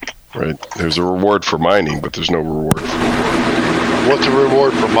 Right? There's a reward for mining, but there's no reward for war. What's the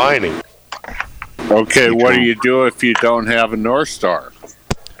reward for mining? Okay, what do you do if you don't have a North Star?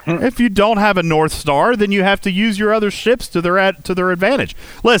 If you don't have a North Star, then you have to use your other ships to their advantage.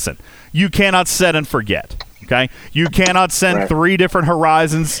 Listen, you cannot set and forget. Okay, you cannot send 3 different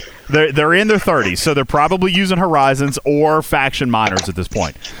Horizons. They're in their 30s, so they're probably using Horizons or faction miners at this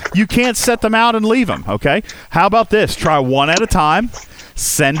point. You can't set them out and leave them. Okay, how about this? Try one at a time.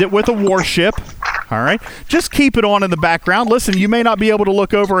 Send it with a warship. All right, just keep it on in the background. Listen, you may not be able to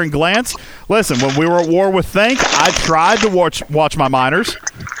look over and glance. Listen, when we were at war with Think, I tried to watch my miners.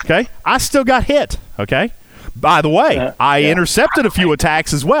 Okay, I still got hit. Okay, by the way, I intercepted a few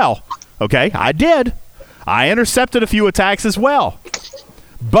attacks as well. Okay, I did. I intercepted a few attacks as well.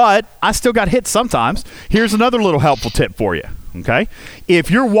 But I still got hit sometimes. Here's another little helpful tip for you. Okay? If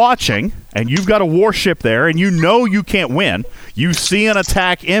you're watching and you've got a warship there and you know you can't win, you see an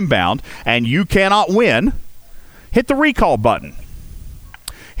attack inbound and you cannot win, hit the recall button.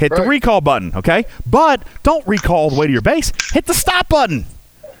 Hit the recall button, okay? But don't recall all the way to your base. Hit the stop button.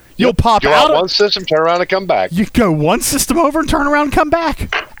 You'll pop go out one system, turn around and come back. You go one system over and turn around and come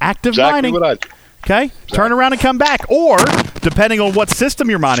back. Active mining. What I do. Okay? Exactly. Turn around and come back. Or, depending on what system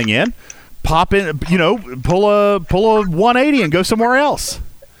you're mining in, pop in, pull a 180 and go somewhere else.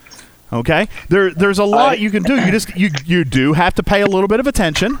 Okay, there's a lot you can do. You do have to pay a little bit of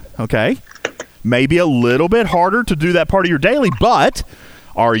attention. Okay, maybe a little bit harder to do that part of your daily. But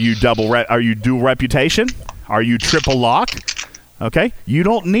are you dual reputation? Are you triple lock? Okay, you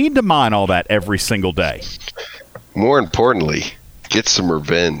don't need to mine all that every single day. More importantly, get some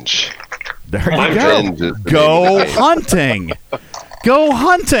revenge. There you go. Go hunting. Go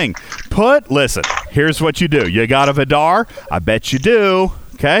hunting. Listen, here's what you do. You got a Vidar? I bet you do.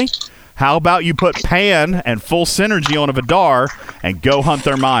 Okay? How about you put Pan and full synergy on a Vidar and go hunt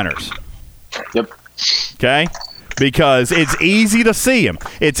their miners? Yep. Okay? Because it's easy to see them.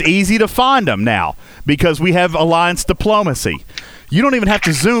 It's easy to find them now because we have alliance diplomacy. You don't even have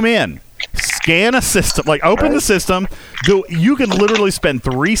to zoom in. Scan a system. Open the system. You can literally spend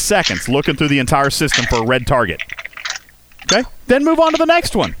 3 seconds looking through the entire system for a red target. Okay? Then move on to the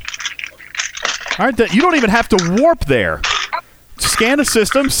next one. All right? You don't even have to warp there. Scan a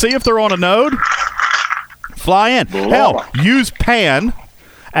system, see if they're on a node, fly in. Hell, use Pan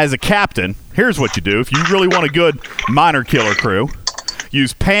as a captain. Here's what you do. If you really want a good miner killer crew,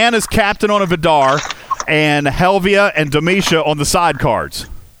 use Pan as captain on a Vidar and Helvia and Domitia on the side cards.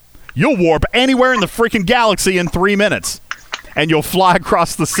 You'll warp anywhere in the freaking galaxy in 3 minutes, and you'll fly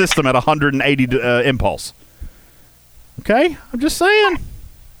across the system at 180 impulse. Okay? I'm just saying.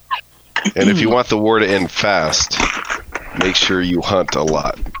 And if you want the war to end fast, make sure you hunt a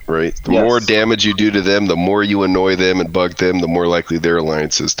lot, right? The more damage you do to them, the more you annoy them and bug them, the more likely their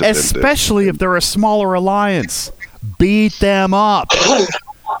alliance is to bend it. Especially if they're a smaller alliance. Beat them up. All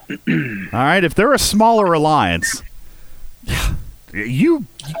right? If they're a smaller alliance, you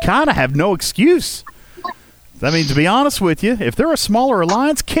kind of have no excuse. I mean, to be honest with you, if they're a smaller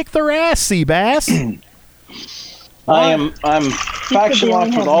alliance, kick their ass, Seabass. I'm faction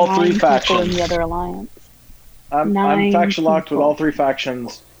locked with all 3 factions. In the other alliance. I'm faction locked with all 3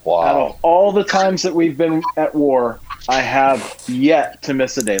 factions. Wow. Out of all the times that we've been at war, I have yet to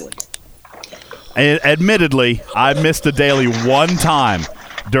miss a daily. And admittedly, I missed a daily one time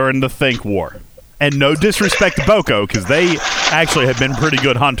during the Think War. And no disrespect to Boko, because they actually have been pretty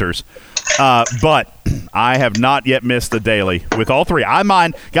good hunters. But I have not yet missed a daily with all 3. I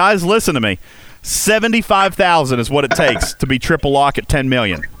mine, guys, listen to me. 75,000 is what it takes to be triple lock at 10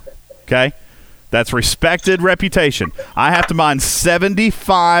 million. Okay? That's respected reputation. I have to mine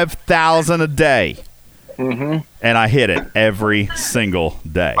 75,000 a day. Mm-hmm. And I hit it every single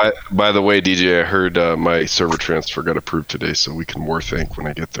day. By the way, DJ, I heard my server transfer got approved today, so we can war think when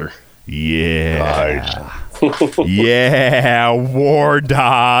I get there. Yeah. Yeah, War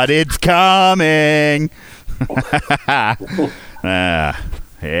Dot, it's coming. Yeah.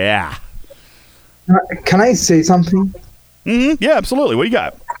 Can I say something? Mm-hmm. Yeah, absolutely. What do you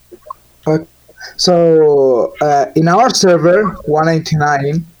got? So, in our server,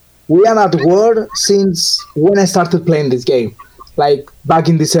 199, we are at war since when I started playing this game, like back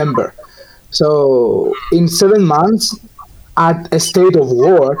in December. So, in 7 months, at a state of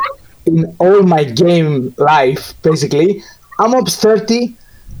war, in all my game life, basically, I'm up 30,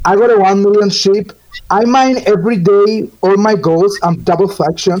 I got a 1 million ship, I mine every day, all my goals, I'm double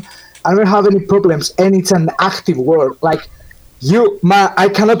faction, I don't have any problems, and it's an active war. Like, I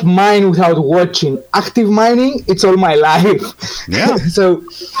cannot mine without watching. Active mining, it's all my life. Yeah. So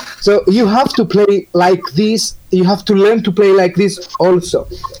you have to play like this. You have to learn to play like this also.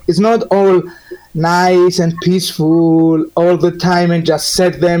 It's not all nice and peaceful all the time and just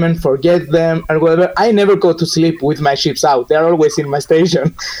set them and forget them and whatever. I never go to sleep with my ships out. They're always in my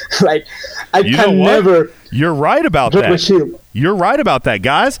station. Like, I can never. You're right about that. You're right about that,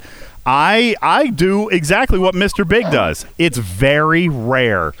 guys. I do exactly what Mr. Big does. It's very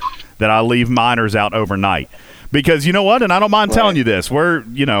rare that I leave miners out overnight. Because you know what? And I don't mind telling you this. We're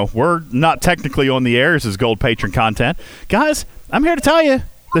not technically on the air. This is Gold Patron content. Guys, I'm here to tell you,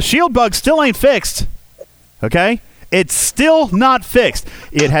 the shield bug still ain't fixed. Okay? It's still not fixed.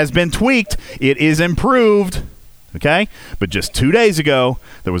 It has been tweaked. It is improved. Okay? But just 2 days ago,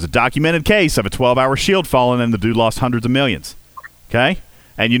 there was a documented case of a 12-hour shield falling and the dude lost hundreds of millions. Okay?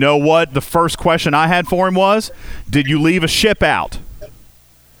 And you know what the first question I had for him was? Did you leave a ship out?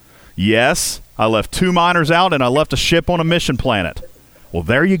 Yes, I left 2 miners out and I left a ship on a mission planet. Well,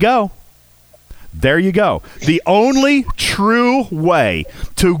 there you go. There you go. The only true way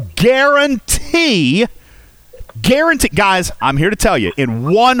to guarantee, guys, I'm here to tell you, in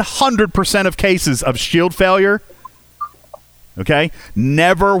 100% of cases of shield failure, okay,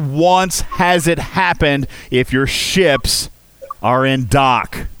 never once has it happened if your ships are in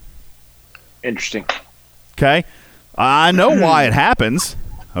dock. Interesting. Okay? I know why it happens.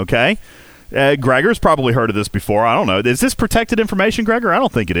 Okay? Gregor's probably heard of this before. I don't know. Is this protected information, Gregor? I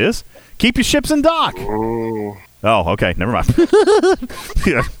don't think it is. Keep your ships in dock. Oh, okay. Never mind.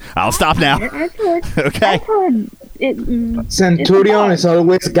 I'll stop now. Okay. Centurion is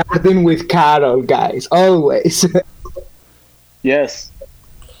always guarding with Carol, guys. Always. Yes.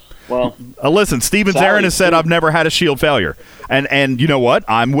 Well, listen, Steven Zarin has said I've never had a shield failure. And you know what?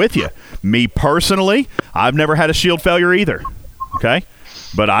 I'm with you. Me personally, I've never had a shield failure either. Okay?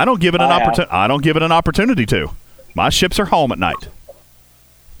 But I don't give it an opportunity to. My ships are home at night.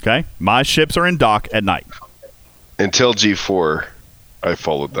 Okay? My ships are in dock at night. Until G4, I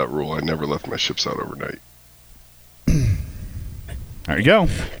followed that rule. I never left my ships out overnight. There you go.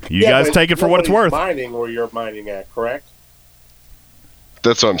 You guys take it for what it's worth. Mining where you're mining at, correct?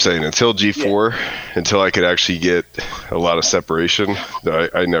 That's what I'm saying. Until G4, until I could actually get a lot of separation,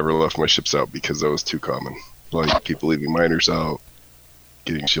 I never left my ships out because that was too common. Like people leaving miners out,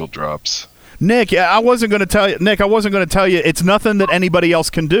 getting shield drops. Nick, I wasn't going to tell you. It's nothing that anybody else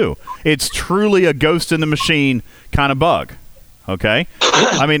can do. It's truly a ghost in the machine kind of bug. Okay?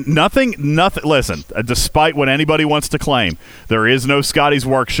 I mean, nothing. Listen, despite what anybody wants to claim, there is no Scotty's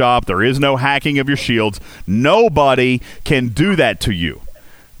Workshop. There is no hacking of your shields. Nobody can do that to you.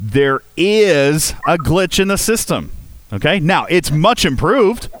 There is a glitch in the system. Okay? Now, it's much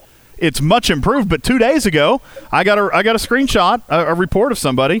improved. But 2 days ago, I got a screenshot, a report of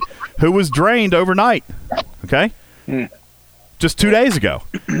somebody who was drained overnight. Okay? Just 2 days ago.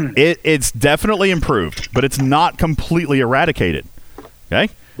 It's definitely improved, but it's not completely eradicated.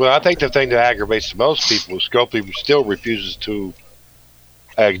 Okay? Well, I think the thing that aggravates the most people is Scopely still refuses to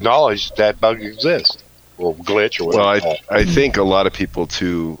acknowledge that bug exists. Or glitch or whatever. Well, I think a lot of people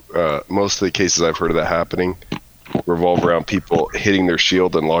too, most of the cases I've heard of that happening revolve around people hitting their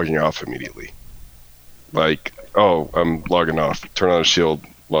shield and logging off immediately. Like, oh, I'm logging off. Turn on the shield,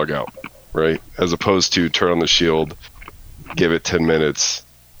 log out, right? As opposed to turn on the shield, give it 10 minutes,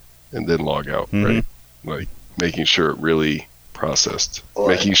 and then log out, right? Like making sure it really processed.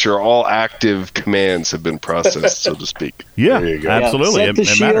 Making sure all active commands have been processed, so to speak. Yeah, absolutely. Set the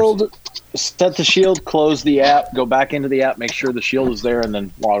shield. Set the shield, close the app, go back into the app, make sure the shield is there, and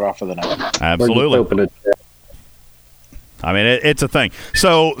then log off for the night. Absolutely. Open it. I mean, it's a thing.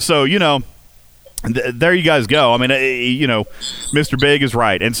 So there you guys go. I mean, Mr. Big is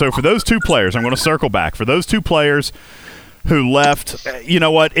right. And so for those two players, I'm going to circle back. For those two players who left, you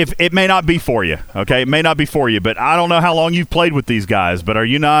know what? If it may not be for you, okay? It may not be for you, but I don't know how long you've played with these guys, but are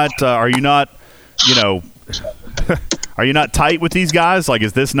you not tight with these guys? Like,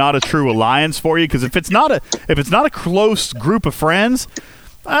 is this not a true alliance for you? Because if it's not a close group of friends,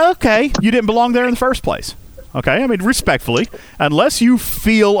 okay, you didn't belong there in the first place. Okay, I mean, respectfully, unless you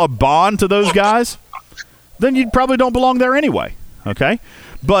feel a bond to those guys, then you probably don't belong there anyway. Okay,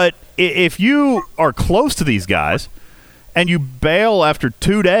 but if you are close to these guys and you bail after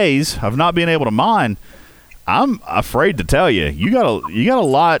 2 days of not being able to mine, I'm afraid to tell you, you got a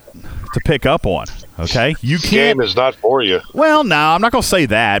lot to pick up on. Okay, you can't. The game is not for you. Well, no, I'm not going to say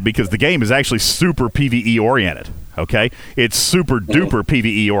that because the game is actually super PvE oriented. Okay, it's super duper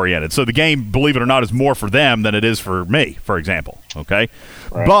PvE oriented. So the game, believe it or not, is more for them than it is for me, for example. Okay,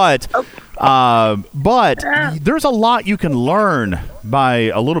 right. But there's a lot you can learn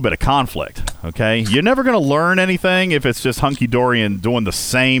by a little bit of conflict. Okay, you're never going to learn anything if it's just hunky dory and doing the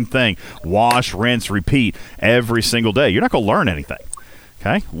same thing, wash, rinse, repeat every single day. You're not going to learn anything.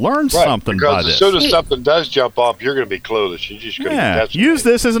 Okay, learn something by this. As soon as something does jump off, you're going to be clueless. You're just going to use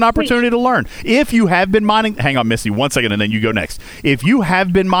this as an opportunity to learn. If you have been mining, hang on, Missy, 1 second, and then you go next. If you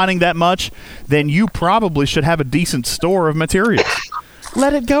have been mining that much, then you probably should have a decent store of materials.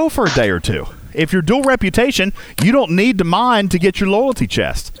 Let it go for a day or two. If you're dual reputation, you don't need to mine to get your loyalty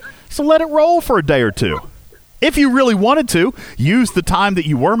chest. So let it roll for a day or two. If you really wanted to, use the time that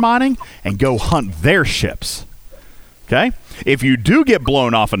you were mining and go hunt their ships. Okay? If you do get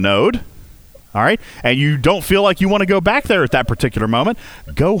blown off a node, all right, and you don't feel like you want to go back there at that particular moment,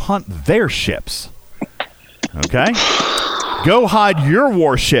 go hunt their ships. Okay? Go hide your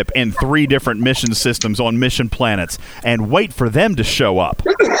warship in 3 different mission systems on mission planets and wait for them to show up.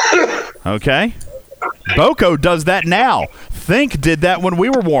 Okay? Boko does that now. Think did that when we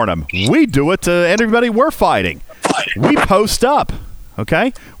were Warnham. We do it to everybody we're fighting. We post up.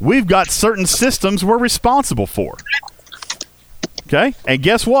 Okay? We've got certain systems we're responsible for. Okay? And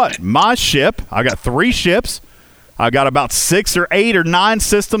guess what? My ship, I got 3 ships. I got about 6 or 8 or 9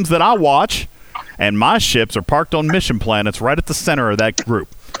 systems that I watch. And my ships are parked on mission planets right at the center of that group.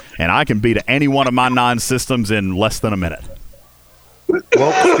 And I can beat any one of my 9 systems in less than a minute.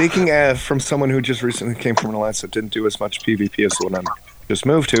 Well, speaking from someone who just recently came from an alliance that didn't do as much PvP as the one I'm just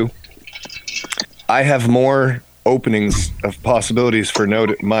moved to, I have more openings of possibilities for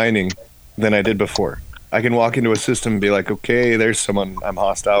node mining than I did before. I can walk into a system and be like, okay, there's someone I'm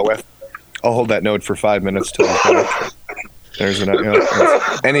hostile with. I'll hold that node for 5 minutes till there's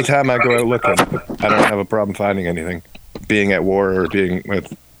anytime I go out looking, I don't have a problem finding anything. Being at war or being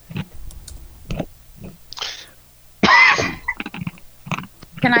with.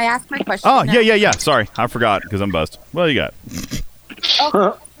 Can I ask my question? Oh, now? yeah. Sorry, I forgot because I'm buzzed. What do you got?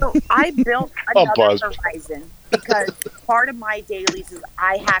 Okay, so I built another Horizon because part of my dailies is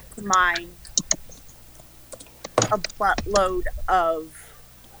I have to mine a buttload of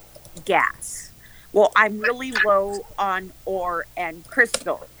gas. Well, I'm really low on ore and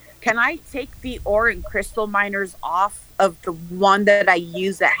crystal. Can I take the ore and crystal miners off of the one that I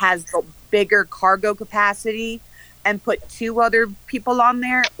use that has the bigger cargo capacity and put 2 other people on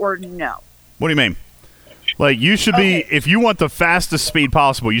there, or no? What do you mean? Like, you should be, if you want the fastest speed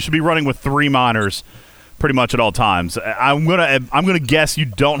possible, you should be running with 3 miners pretty much at all times. I'm gonna guess you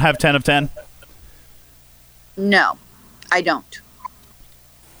don't have 10 of 10? No, I don't.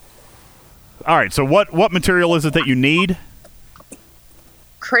 All right, so what material is it that you need?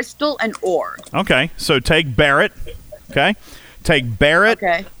 Crystal and ore. Okay, so take Barrett. Okay, take Barrett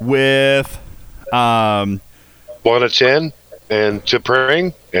with 1 of 10 and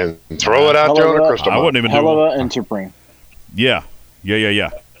T'Pring and throw it out there on a crystal. I wouldn't even do Helava and T'Pring. Yeah.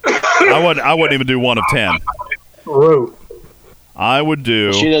 I wouldn't even do 1 of 10. I would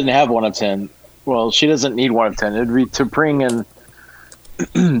do. She doesn't have 1 of 10. Well, she doesn't need 1 of 10. It'd be T'Pring and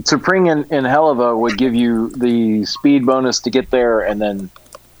T'Pring and Helava would give you the speed bonus to get there, and then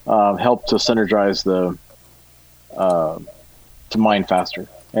help to synergize the to mine faster.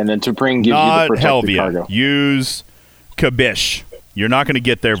 And then T'Pring gives you the protected cargo. Use Kabish. You're not going to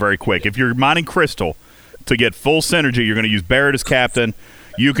get there very quick. If you're mining crystal to get full synergy, you're going to use Barrett as captain.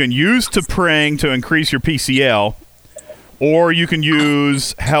 You can use T'Pring to increase your PCL, or you can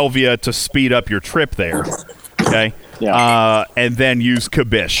use Helvia to speed up your trip there. Okay? Yeah. And then use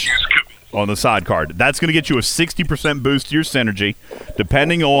Kabish on the side card. That's going to get you a 60% boost to your synergy,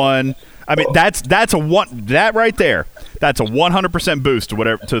 depending on. I mean, that's a one. That right there. That's a 100% boost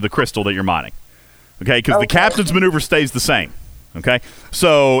to the crystal that you're mining. Okay, because the captain's maneuver stays the same. Okay,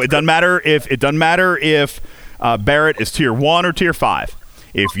 so it doesn't matter if Barrett is tier 1 or tier 5.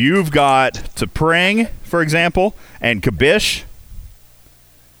 If you've got T'Pring, for example, and Kabish,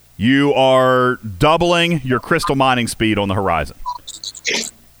 you are doubling your crystal mining speed on the Horizon.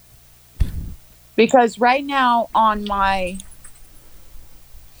 Because right now on my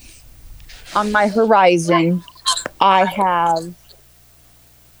Horizon, I have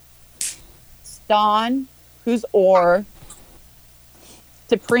Ston, who's ore,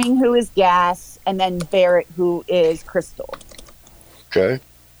 T'Pring, who is gas, and then Barrett, who is crystal. Okay.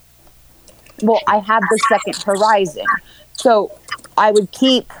 Well, I have the second Horizon. So I would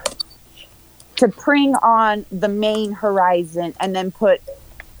keep T'Pring on the main Horizon and then put.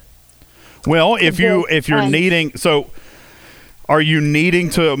 Well, if you're needing, so are you needing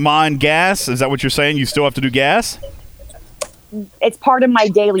to mine gas? Is that what you're saying? You still have to do gas? It's part of my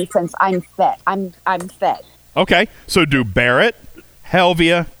daily since I'm fed. I'm fed. Okay, so do Barrett,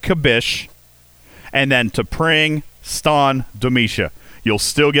 Helvia, Kabish, and then T'Pring, Ston, Domitia. You'll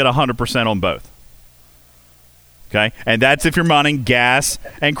still get 100% on both. Okay, and that's if you're mining gas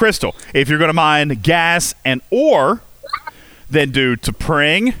and crystal. If you're going to mine gas and ore, then do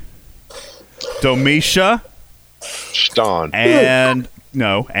T'Pring, Domitia, Ston, and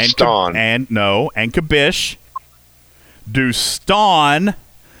Kabish. Do Ston,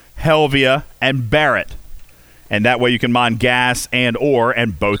 Helvia, and Barrett. And that way you can mine gas and ore,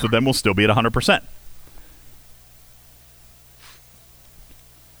 and both of them will still be at 100%.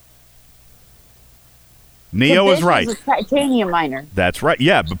 Neo is right. He's a titanium miner. That's right.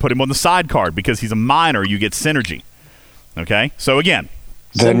 Yeah, but put him on the side card because he's a miner. You get synergy. Okay? So again.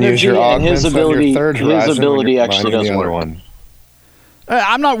 Then use your augments on your third Horizon. His ability actually does work. One.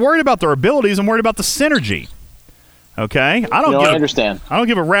 I'm not worried about their abilities. I'm worried about the synergy. Okay? I understand. I don't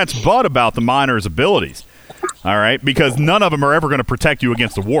give a rat's butt about the miner's abilities. All right? Because none of them are ever going to protect you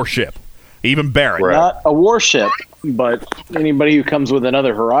against a warship. Even Barrett. Not a warship, but anybody who comes with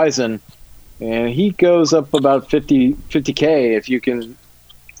another Horizon, and he goes up about 50K if you can,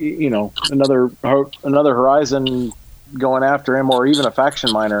 another Horizon going after him, or even a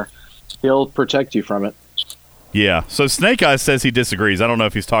faction miner, he'll protect you from it. Yeah. So Snake Eyes says he disagrees. I don't know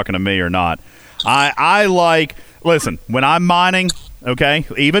if he's talking to me or not. Listen, when I'm mining, okay,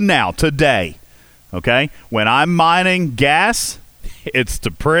 even now, today, okay, when I'm mining gas, it's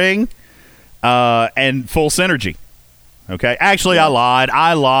T'Pring and full synergy. Okay, actually, I lied.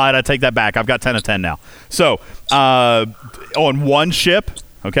 I take that back. I've got 10 of 10 now. So, on one ship,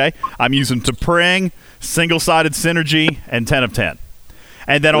 okay, I'm using T'Pring, single-sided synergy, and 10 of 10.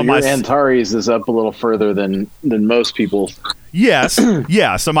 And then on your my Antares is up a little further than most people. Yes,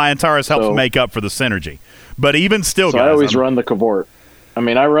 yeah. So my Antares helps make up for the synergy. But even still, so guys, I always run the Cavort. I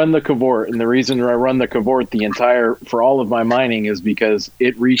mean, I run the Cavort, and the reason I run the Cavort for all of my mining is because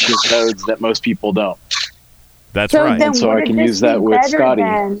it reaches nodes that most people don't. That's So right. then And so would I can this use that be with better Scotty.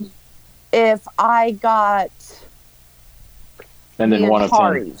 than if I got And then the 1 of 10.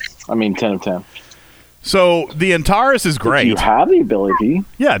 Antares? I mean, 10 of 10. So the Antares is great. If you have the ability.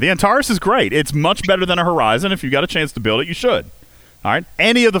 Yeah, the Antares is great. It's much better than a Horizon. If you got a chance to build it, you should. All right?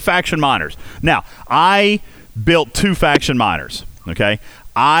 Any of the faction miners. Now, I built 2 faction miners, okay?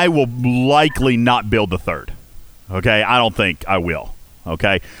 I will likely not build the third, okay? I don't think I will,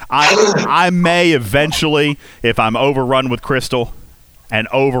 okay? I may eventually, if I'm overrun with Crystal and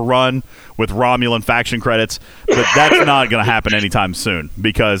overrun with Romulan faction credits, but that's not going to happen anytime soon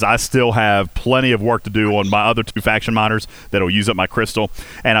because I still have plenty of work to do on my other 2 faction miners that'll use up my Crystal,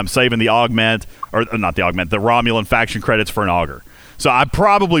 and I'm saving the augment, or not the augment, the Romulan faction credits for an augur. So I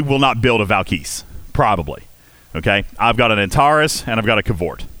probably will not build a Valkyrie. Probably. Okay? I've got an Antares, and I've got a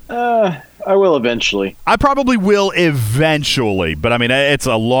Cavort. I will eventually. I probably will eventually, but I mean, it's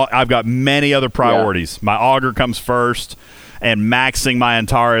a lot. I've got many other priorities. Yeah. My augur comes first, and maxing my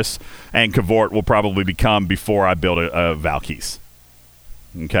Antares and Cavort will probably become before I build a Valkyrie.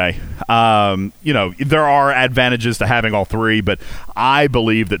 Okay? There are advantages to having all 3, but I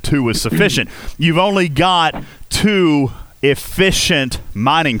believe that 2 is sufficient. You've only got 2 efficient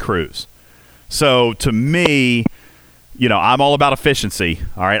mining crews. So to me, I'm all about efficiency.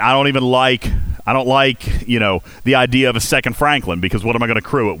 All right, I don't like the idea of a second Franklin because what am I going to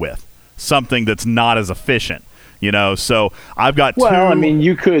crew it with? Something that's not as efficient. So I've got 2. Well, I mean,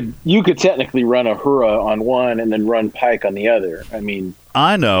 you could technically run a Hura on one and then run Pike on the other. I mean,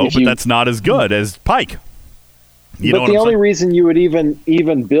 I know, but that's not as good as Pike. But the only reason you would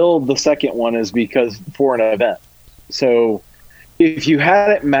even build the second one is because for an event. So if you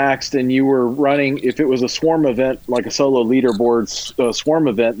had it maxed and you were running, if it was a swarm event, like a solo leaderboard swarm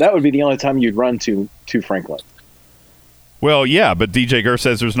event, that would be the only time you'd run to Franklin. Well, yeah, but DJ Gur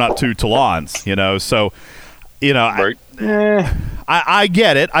says there's not 2 Talons, so, right. I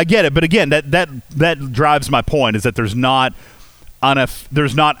get it, but again, that drives my point is that there's not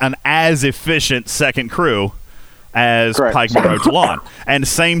an as efficient second crew as Pike Monroe Talon. And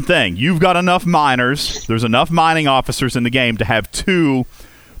same thing. You've got enough miners. There's enough mining officers in the game to have 2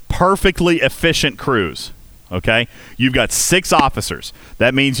 perfectly efficient crews. Okay? You've got 6 officers.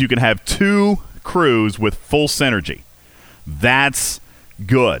 That means you can have 2 crews with full synergy. That's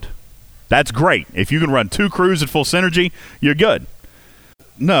good. That's great. If you can run 2 crews at full synergy, you're good.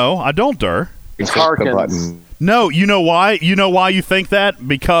 No, I don't, Dur. No, you know why? You know why you think that?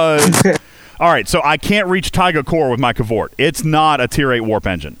 Because... All right, so I can't reach Taiga Core with my Cavort. It's not a Tier 8 warp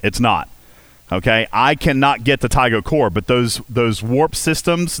engine. It's not. Okay? I cannot get to Taiga Core, but those warp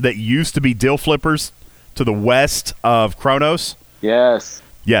systems that used to be dill flippers to the west of Kronos, yes.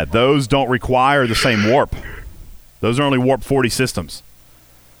 Yeah, those don't require the same warp. Those are only warp 40 systems.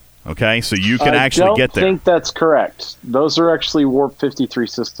 Okay? So you can actually get there. I don't think that's correct. Those are actually warp 53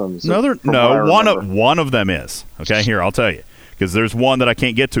 systems. No, one of them is. Okay, here, I'll tell you. Because there's one that I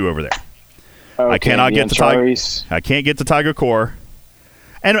can't get to over there. Okay, I cannot get to I can't get to Taiga Core,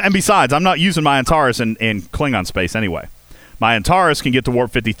 and besides, I'm not using my Antares in Klingon space anyway. My Antares can get to warp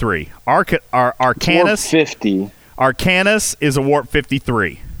 53. Arcanus warp 50. Arcanus is a warp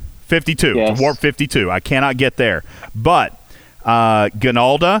 53, 52, yes. Warp 52. I cannot get there, but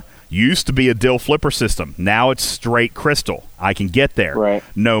Ganalda used to be a dill flipper system. Now it's straight crystal. I can get there. Right.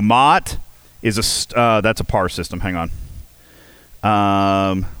 Nomot is that's a par system. Hang on.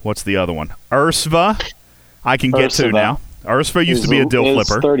 What's the other one? Ursva, I can get to now. Ursva used to be a dill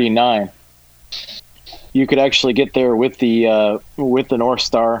flipper. 39. You could actually get there with the North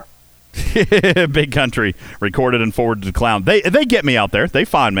Star. Big country, recorded and forwarded to Clown. They get me out there. They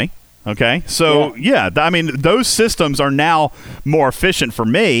find me. Okay, so yeah, I mean those systems are now more efficient for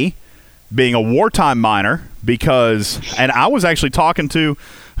me, being a wartime miner because. And I was actually talking to,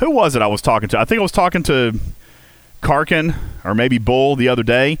 who was it? I was talking to. I think I was talking to Karkin or maybe Bull the other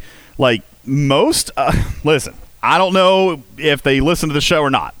day. Like most, listen, I don't know if they listen to the show or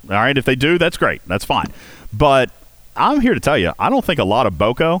not. All right, if they do, that's great. That's fine. But I'm here to tell you, I don't think a lot of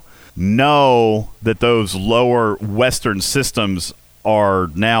Boko know that those lower Western systems are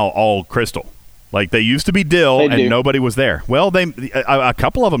now all crystal. Like they used to be dill and nobody was there. Well, a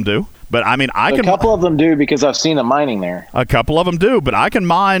couple of them do, But I mean, A couple of them do because I've seen them mining there. A couple of them do, but I can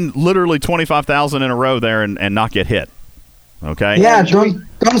mine literally 25,000 in a row there and not get hit. Okay. Yeah, don't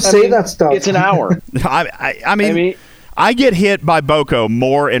say that stuff. It's an hour. I mean, I get hit by Boko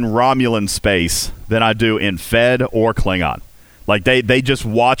more in Romulan space than I do in Fed or Klingon. Like they just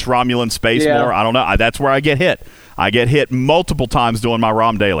watch Romulan space more. I don't know. That's where I get hit. I get hit multiple times doing my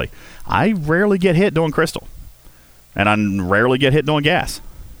ROM daily. I rarely get hit doing Crystal, and I rarely get hit doing gas.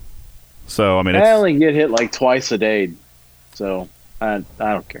 So I mean, I only get hit like twice a day, so I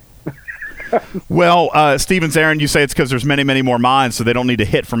don't care. Well, Stevens, Aaron, you say it's because there's many, many more mines, so they don't need to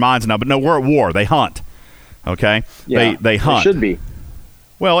hit for mines now. But no, we're at war. They hunt. Okay, Yeah, they hunt. It should be.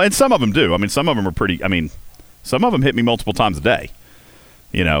 Well, and some of them do. I mean, some of them are pretty. I mean, some of them hit me multiple times a day.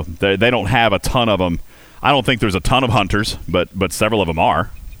 You know, they don't have a ton of them. I don't think there's a ton of hunters, but several of them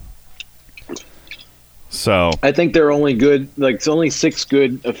are. So I think they're only good. Like it's only 6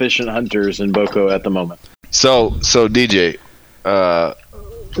 good efficient hunters in Boko at the moment. So DJ,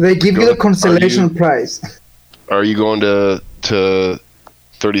 They give you the consolation prize. are you going to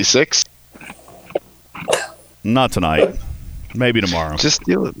 36? not tonight. Maybe tomorrow. Just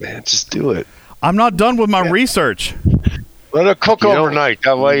do it, man. Just do it. I'm not done with my research. Let it cook overnight.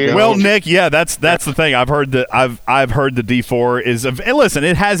 That way, well, Nick, yeah, that's the thing. I've heard the D4 is and listen,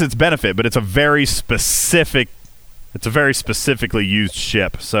 it has its benefit, but it's a very specifically used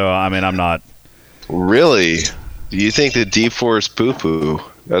ship. So I mean, I'm not really. Do you think the D4 is poo poo?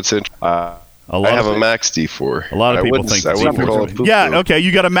 That's it. I have a max D4. A lot of people think I wouldn't call it poo poo. Yeah, okay,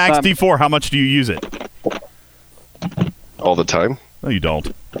 you got a max D4. How much do you use it? All the time. No, you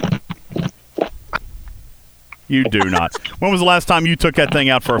don't. You do not. When was the last time you took that thing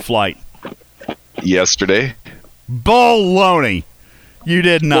out for a flight? Yesterday. Baloney. You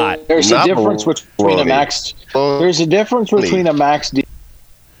did not. There's a difference between a max. There's a difference between a max D.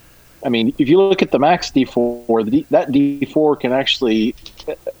 I mean, if you look at the max D4, that D4 can actually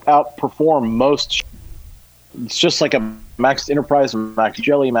outperform most. It's just like a max Enterprise, max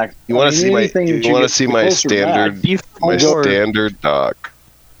Jelly, max. You want to see my standard dock?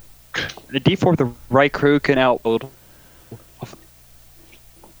 The D4 with the right crew can outload.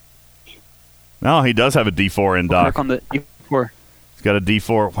 No, he does have a D4 in dock. On the D4. He's got a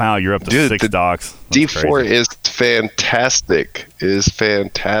D4. Wow, you're up to 6 docks. That's D4 crazy. is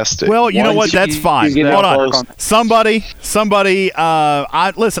fantastic. Well, you know what? That's fine. Hold on. Somebody.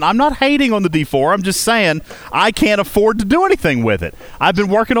 Listen, I'm not hating on the D4. I'm just saying I can't afford to do anything with it. I've been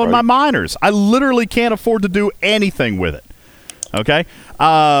working on my miners. I literally can't afford to do anything with it. Okay?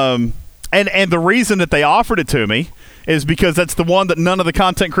 And the reason that they offered it to me is because that's the one that none of the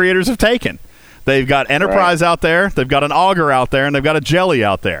content creators have taken. They've got Enterprise out there, they've got an Augur out there, and they've got a Jelly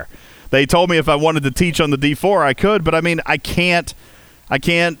out there. They told me if I wanted to teach on the D4, I could, but I mean, I can't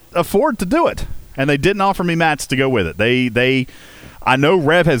afford to do it. And they didn't offer me mats to go with it. I know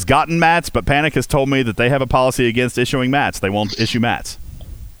Rev has gotten mats, but Panic has told me that they have a policy against issuing mats. They won't issue mats.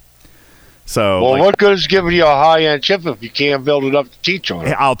 So, well, what good is giving you a high-end chip if you can't build it up to teach on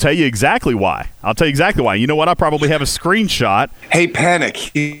it? I'll tell you exactly why. You know what? I probably have a screenshot. Hey, Panic.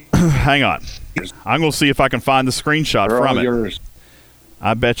 Hang on. I'm going to see if I can find the screenshot from it. Yours.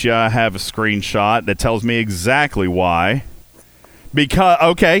 I bet you I have a screenshot that tells me exactly why. Because,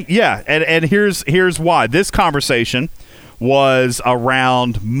 okay, yeah, and here's why. This conversation was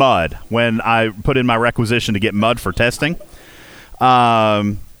around mud when I put in my requisition to get mud for testing.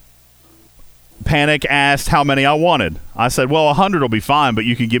 Panic asked how many I wanted. I said, well, 100 will be fine, but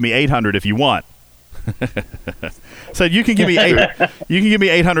you can give me 800 if you want. Said you can give me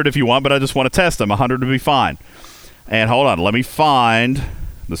 800 if you want, but I just want to test them. 100 would be fine. And hold on, let me find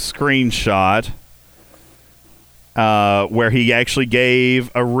the screenshot where he actually gave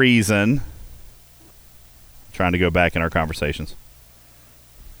a reason. Trying to go back in our conversations.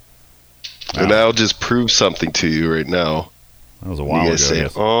 And I'll just prove something to you right now. That was a while ago. Say,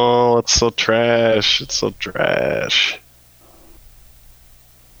 yes. oh, it's so trash. It's so trash.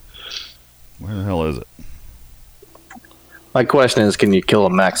 Where the hell is it? My question is, can you kill a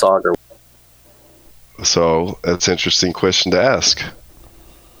max auger? So that's an interesting question to ask.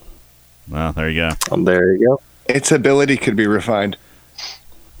 Well, there you go. There you go. Its ability could be refined.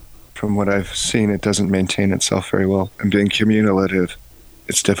 From what I've seen, it doesn't maintain itself very well. And being cumulative,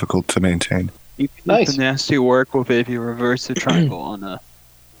 it's difficult to maintain. You can do nasty work with it if you reverse the triangle on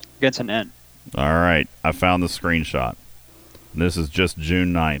against an N. All right, I found the screenshot. This is just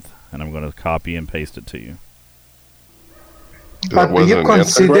June 9th, and I'm going to copy and paste it to you. But do you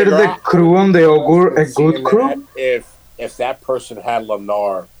consider the crew on the Augur a good crew? If that person had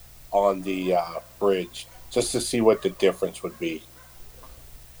Lamnar on the bridge, just to see what the difference would be.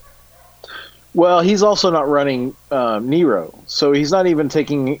 Well, he's also not running Nero, so he's not even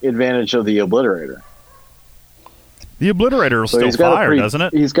taking advantage of the Obliterator. The Obliterator will So still he's got a fire, pretty- doesn't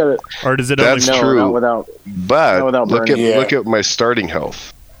it? He's got it. Or does it That's only... true. not without- but not without look at burning. look at my starting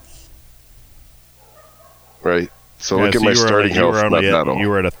health. Right. So Yeah, look at so my you were starting you were health. only Left at- battle. You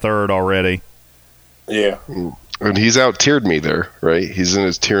were at a third already. Yeah. And he's out tiered me there, right? He's in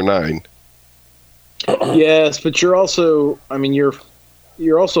his tier 9. Yes, but you're also, I mean,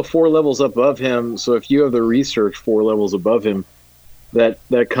 you're also 4 levels above him. So if you have the research 4 levels above him, that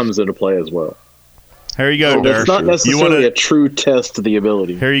comes into play as well. Here you go, So Dur. it's not necessarily a true test of the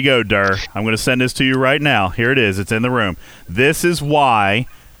ability. Here you go, Dur. I'm going to send this to you right now. Here it is. It's in the room. This is why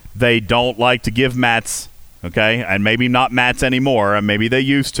they don't like to give mats, okay? And maybe not mats anymore. And maybe they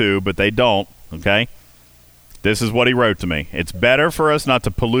used to, but they don't, okay? This is what he wrote to me. It's better for us not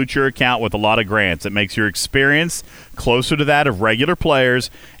to pollute your account with a lot of grants. It makes your experience closer to that of regular players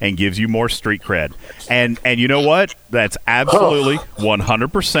and gives you more street cred. And you know what? That's absolutely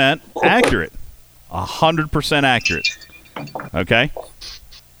 100% accurate. 100% accurate. Okay?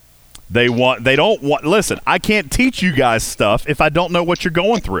 They don't want. Listen, I can't teach you guys stuff if I don't know what you're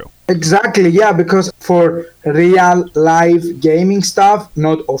going through. Exactly, yeah, because for real life gaming stuff,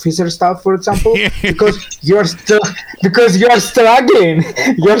 not officer stuff, for example, because you're struggling,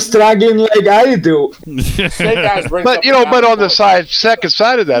 you're struggling like I do. But but on the second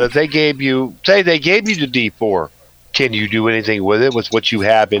side of that, if they gave you the D4, can you do anything with it with what you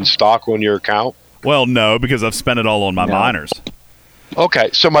have in stock on your account? Well, no, because I've spent it all on my miners. Okay,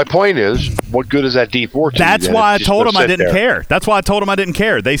 so my point is, what good is that D4 to That's you? why I It's just told gonna them I sit didn't there. care. That's why I told them I didn't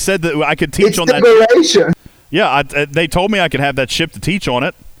care. They said that I could teach It's on that. decoration. Yeah, they told me I could have that ship to teach on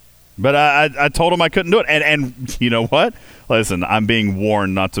it, but I told them I couldn't do it. And you know what? Listen, I'm being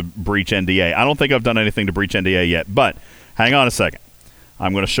warned not to breach NDA. I don't think I've done anything to breach NDA yet, but hang on a second.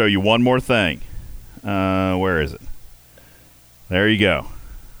 I'm going to show you one more thing. Where is it? There you go.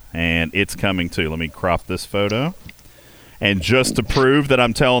 And it's coming too. Let me crop this photo. And just to prove that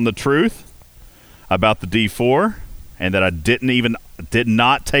I'm telling the truth about the D4 and that I did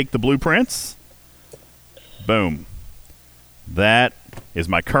not take the blueprints, boom. That is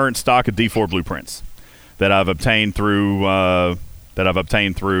my current stock of D4 blueprints that I've obtained through Armadas.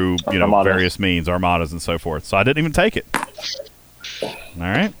 various means, armadas and so forth. So I didn't even take it. All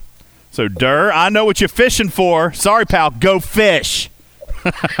right. So Dur, I know what you're fishing for. Sorry, pal. Go fish.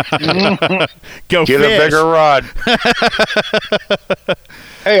 Go Get fish. a bigger rod.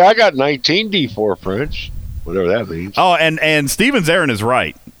 Hey, I got 19 D4 prints, whatever that means. Oh, and Stevens Aaron is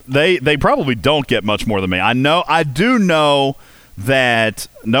right. They probably don't get much more than me. I do know that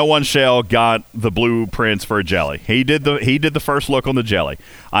No One Shell got the blueprints for a jelly. He did the first look on the jelly.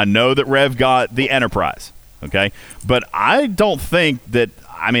 I know that Rev got the Enterprise. Okay, but I don't think that.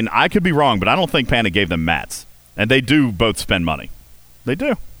 I mean, I could be wrong, but I don't think Panic gave them mats, and they do both spend money. They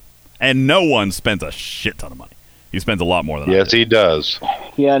do, and no one spends a shit ton of money. He spends a lot more than I do. Yes, he does.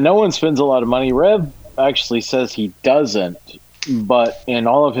 Yeah, no one spends a lot of money. Rev actually says he doesn't, but in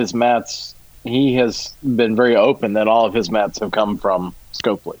all of his mats, he has been very open that all of his mats have come from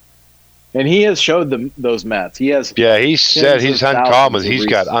Scopely. And he has showed them those mats. He has. Yeah, he said tens he's of thousands uncommon. of He's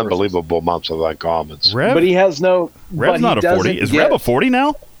got resources. unbelievable amounts of uncommons. Rev, But he has no. Rev's but not he a 40. doesn't Is get- Rev a 40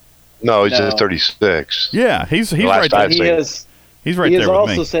 now? No, he's No. at 36. Yeah, he's Last right there. I've He seen. has. He's right he there has with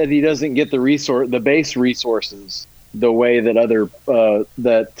also me. said he doesn't get the base resources the way that other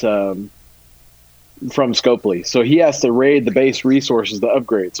from Scopely. So he has to raid the base resources to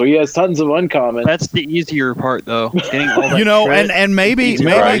upgrade. So he has tons of uncommon. That's the easier part, though. Getting all that You know, shred. and maybe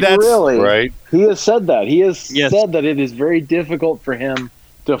Right. that's really Right. He has said that. He has Yes. said that it is very difficult for him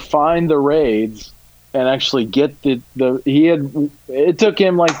to find the raids and actually get it took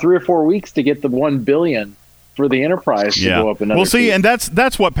him like 3 or 4 weeks to get the 1 billion for the Enterprise to go up another Well, see, key. and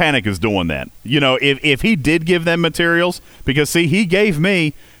that's what Panic is doing. Then if he did give them materials, because see, he gave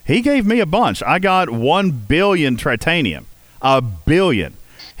me a bunch. I got 1 billion titanium, 1 billion.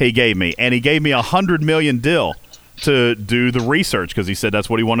 He gave me, and he gave me 100 million dill to do the research because he said that's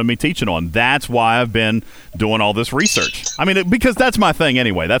what he wanted me teaching on. That's why I've been doing all this research. I mean, because that's my thing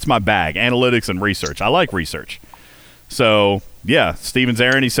anyway. That's my bag, analytics and research. I like research. So yeah, Stevens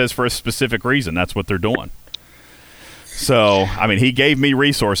Aaron, he says for a specific reason. That's what they're doing. So, I mean, he gave me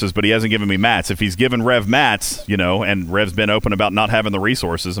resources, but he hasn't given me mats. If he's given Rev mats, and Rev's been open about not having the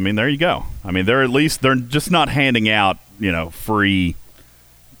resources, I mean, there you go. I mean, they're just not handing out, free,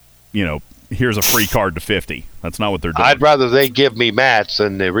 here's a free card to 50. That's not what they're doing. I'd rather they give me mats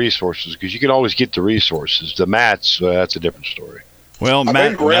than the resources because you can always get the resources. The mats, that's a different story. Well,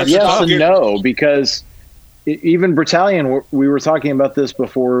 Matt, yes and no, because even Battalion, we were talking about this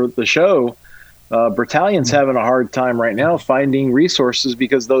before the show. Battalion's having a hard time right now finding resources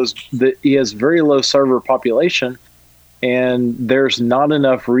because he has very low server population, and there's not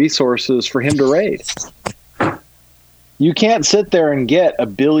enough resources for him to raid. You can't sit there and get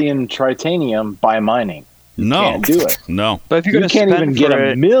 1 billion tritanium by mining. You can't do it. No. But if you're You going to can't spend even get for 1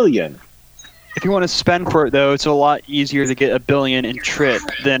 it, million. if you want to spend for it though, it's a lot easier to get 1 billion in trip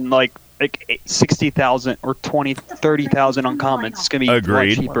than like 60,000 or 30,000 on comments. It's going to be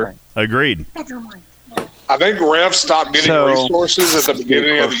Agreed. a lot cheaper. Agreed. I think Rev stopped getting resources at the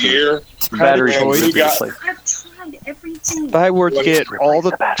beginning of the year. Battery And choice. he got, If I were to get all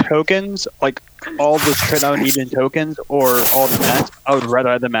the tokens, like all the trip I would need in tokens or all the mats, I would rather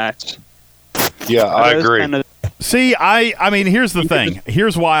have the mats. Yeah, I Those agree. kind of- See, I mean, here's the thing.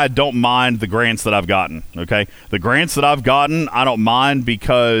 Here's why I don't mind the grants that I've gotten, okay? The grants that I've gotten, I don't mind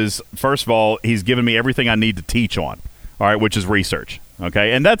because, first of all, he's given me everything I need to teach on, all right, which is research,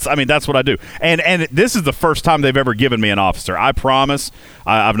 okay? And that's what I do. And this is the first time they've ever given me an officer. I promise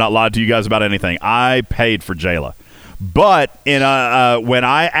I've not lied to you guys about anything. I paid for Jayla. But when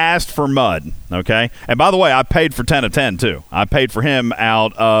I asked for Mud, okay? And by the way, I paid for 10 of 10, too. I paid for him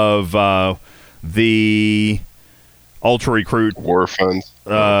out of the Ultra Recruit War Funds.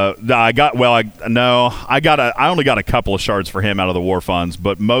 I only got a couple of shards for him out of the War Funds,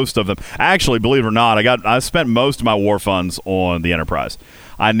 but most of them, actually, believe it or not, I spent most of my War Funds on the Enterprise.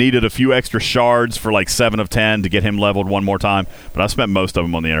 I needed a few extra shards for like 7 of 10 to get him leveled one more time, but I spent most of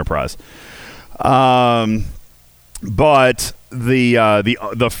them on the Enterprise. But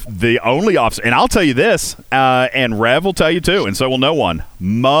the only officer, and I'll tell you this, and Rev will tell you too, and so will no one.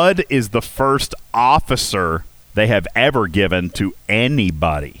 Mud is the first officer they have ever given to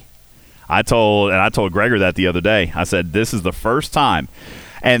anybody. I told Gregor that the other day. I said this is the first time,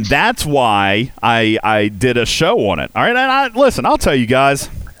 and that's why I did a show on it. All right, and listen, I'll tell you guys.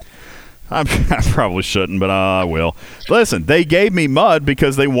 I probably shouldn't, but I will. Listen, they gave me Mud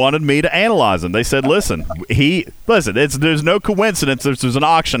because they wanted me to analyze him. They said, listen, there's no coincidence there's an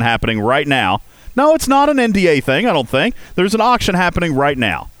auction happening right now. No, it's not an NDA thing, I don't think. There's an auction happening right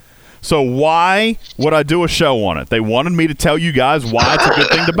now. So why would I do a show on it? They wanted me to tell you guys why it's a good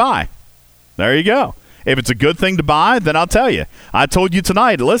thing to buy. There you go. If it's a good thing to buy, then I'll tell you. I told you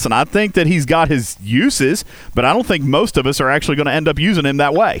tonight, listen, I think that he's got his uses, but I don't think most of us are actually going to end up using him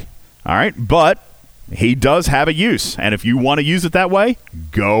that way. All right, but he does have a use, and if you want to use it that way,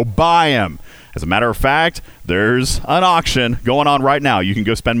 go buy him. As a matter of fact, there's an auction going on right now. You can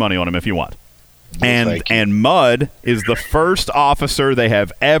go spend money on him if you want. And Mud is the first officer they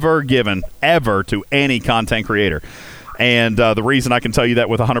have ever given to any content creator. And the reason I can tell you that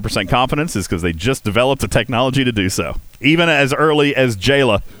with 100% confidence is because they just developed a technology to do so. Even as early as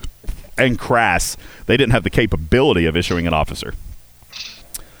Jayla and Crass, they didn't have the capability of issuing an officer.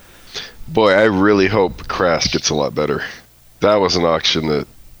 Boy, I really hope Crass gets a lot better. That was an auction that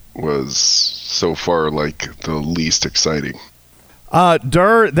was so far like the least exciting.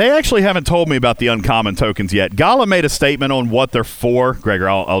 They actually haven't told me about the uncommon tokens yet. Gala made a statement on what they're for. Gregor,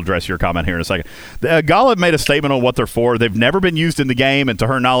 I'll address your comment here in a second. Gala made a statement on what they're for. They've never been used in the game, and to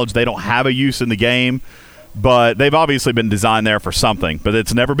her knowledge, they don't have a use in the game. But they've obviously been designed there for something. But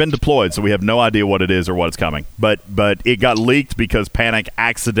it's never been deployed, so we have no idea what it is or what it's coming. But it got leaked because Panic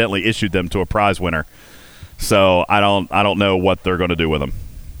accidentally issued them to a prize winner. So I don't know what they're going to do with them.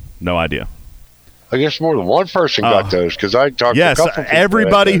 No idea. I guess more than one person got those because I talked to a couple people.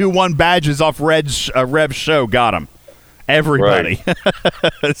 Everybody who won badges off Rev's show got them. Everybody.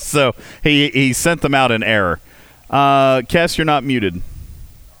 Right. So he sent them out in error. Kess, you're not muted.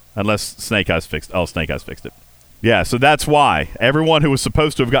 Unless Snake Eyes fixed. Oh, Snake Eyes fixed it. Yeah, so that's why everyone who was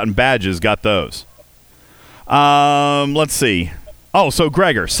supposed to have gotten badges got those. Let's see. Oh, so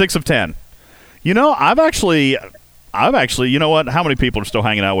Gregor, 6 of 10. You know, I've actually. You know what? How many people are still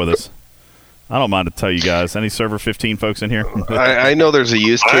hanging out with us? I don't mind to tell you guys. Any server 15 folks in here? I know there's a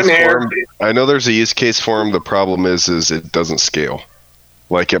use case for him. I know there's a use case for him. The problem is it doesn't scale.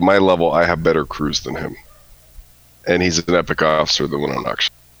 Like at my level, I have better crews than him, and he's an epic officer that went on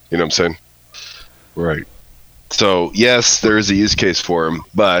auction. You know what I'm saying? Right. So, yes, there is a use case for him,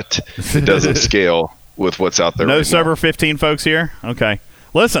 but it doesn't scale with what's out there. No right server now. 15 folks here? Okay.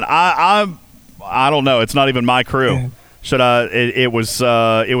 Listen, I don't know. It's not even my crew. Should I? It was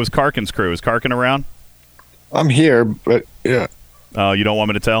Karkin's crew. Is Karkin around? I'm here, but yeah. Oh, you don't want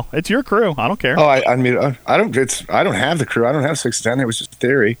me to tell? It's your crew. I don't care. Oh, I mean, I don't have the crew. I don't have 610. It was just a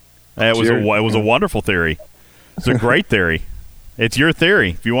theory. It was a wonderful theory. It's a great theory. It's your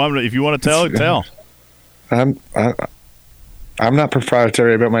theory. If you want to tell, tell. I'm not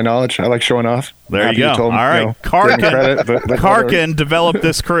proprietary about my knowledge. I like showing off. There you go. All right, Karkin developed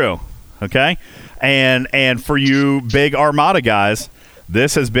this crew. okay? And for you big Armada guys,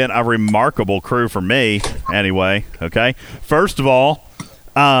 this has been a remarkable crew for me anyway, okay? First of all,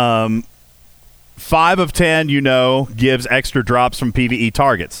 5 of 10, gives extra drops from PvE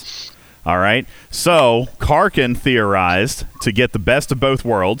targets. All right? So, Karkin theorized to get the best of both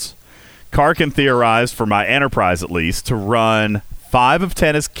worlds. Karkin theorized, for my Enterprise at least, to run 5 of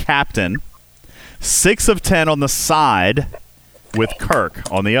 10 as captain, 6 of 10 on the side with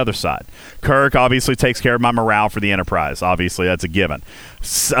Kirk on the other side. Kirk obviously takes care of my morale for the Enterprise. Obviously, that's a given.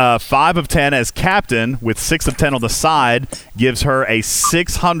 5 of 10 as captain with 6 of 10 on the side gives her a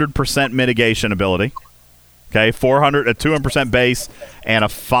 600% mitigation ability. Okay, a 200% base and a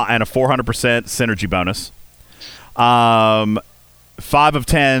 400% synergy bonus. 5 of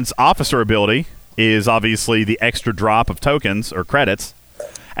 10's officer ability is obviously the extra drop of tokens or credits.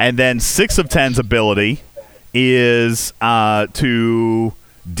 And then 6 of 10's ability is to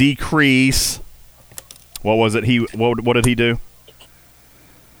decrease. What was it? What did he do?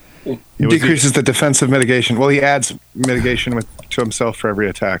 Decreases the defensive mitigation. Well, he adds mitigation to himself for every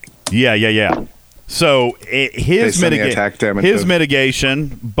attack. Yeah. So his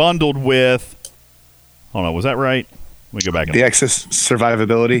mitigation bundled with. Hold on, was that right? Let me go back. The excess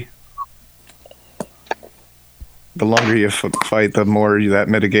survivability. The longer you fight, the more that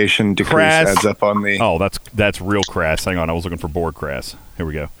mitigation decrease adds up on the... Oh, that's real crass. Hang on, I was looking for board crass. Here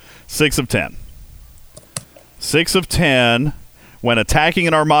we go. 6 of 10. 6 of 10. When attacking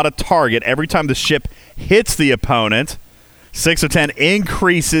an Armada target, every time the ship hits the opponent, 6 of 10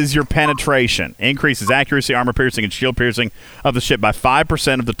 increases your penetration. Increases accuracy, armor piercing, and shield piercing of the ship by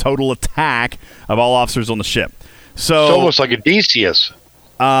 5% of the total attack of all officers on the ship. So it's almost like a Decius.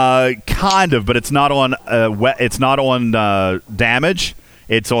 Kind of, but it's not on damage.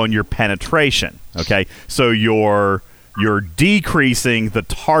 It's on your penetration. Okay, so you're decreasing the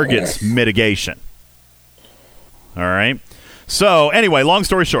target's mitigation. All right. So anyway, long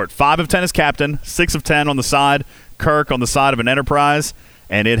story short, 5 of 10 is captain, 6 of 10 on the side, Kirk on the side of an Enterprise,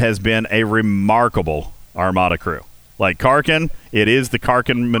 and it has been a remarkable Armada crew. Like Karkin, it is the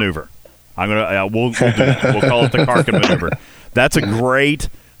Karkin maneuver. We'll do that. We'll call it the Karkin maneuver. That's a great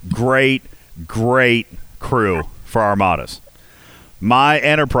crew for Armadas. My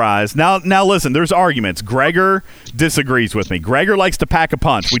Enterprise. Now listen, there's arguments. Gregor disagrees with me. Gregor likes to pack a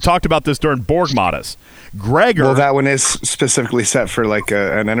punch. We talked about this during Borgmadas. Gregor. Well, that one is specifically set for like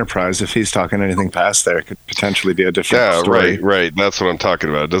an Enterprise. If he's talking anything past there, it could potentially be a different story. Right. That's what I'm talking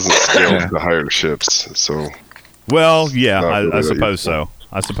about. It doesn't scale to the higher ships. So. Well, yeah, I suppose so.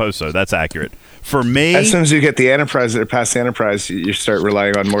 That's accurate. For me, as soon as you get the Enterprise or past the Enterprise, you start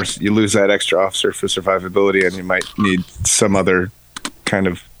relying on more. You lose that extra officer for survivability, and you might need some other kind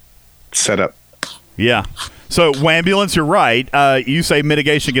of setup. Yeah. So, Wambulance, you're right. You say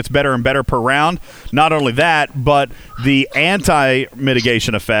mitigation gets better and better per round. Not only that, but the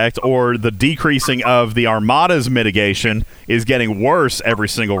anti-mitigation effect or the decreasing of the Armada's mitigation is getting worse every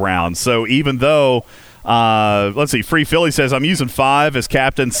single round. So, even though... let's see. Free Philly says, I'm using 5 as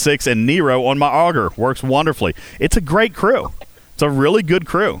captain, 6 and Nero on my auger. Works wonderfully. It's a great crew. It's a really good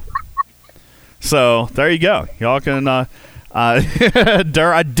crew. So, there you go. Y'all can... I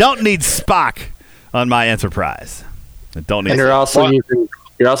don't need Spock on my Enterprise. I don't need. And you're also using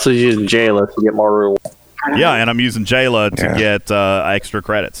Jayla to get more reward. Yeah, and I'm using Jayla to get extra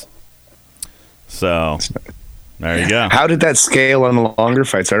credits. So there you go. How did that scale on the longer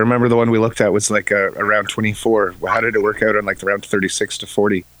fights? I remember the one we looked at was like around 24. How did it work out on like the round 36 to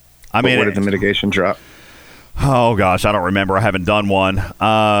 40? What did the mitigation drop? Oh gosh, I don't remember. I haven't done one.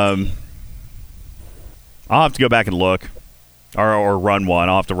 I'll have to go back and look. Or run one.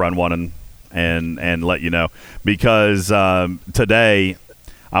 I'll have to run one and let you know, because today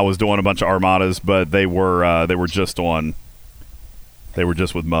I was doing a bunch of Armadas, but they were just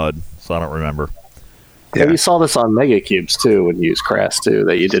with mud, so I don't remember. Yeah, you saw this on Mega Cubes too when you used Crass too,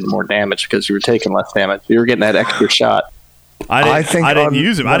 that you did more damage because you were taking less damage. You were getting that extra shot. I didn't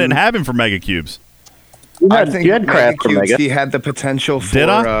use him. I didn't have him for Mega Cubes. You had Crass for Mega. He had the potential for. Did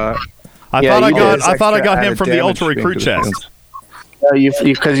I? I thought I got him from the Ultra Recruit chest.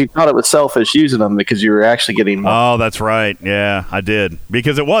 Because you thought it was selfish using them because you were actually getting more. Oh, that's right. Yeah, I did.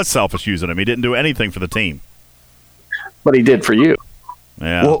 Because it was selfish using him. He didn't do anything for the team. But he did for you.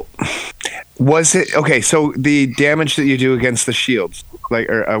 Yeah. Well, was it okay? So the damage that you do against the shields,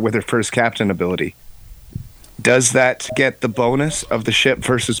 with her first captain ability, does that get the bonus of the ship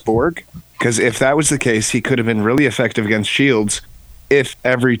versus Borg? Because if that was the case, he could have been really effective against shields. If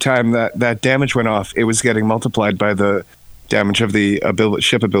every time that damage went off, it was getting multiplied by the damage of the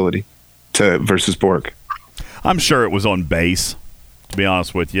ship ability versus Borg. I'm sure it was on base to be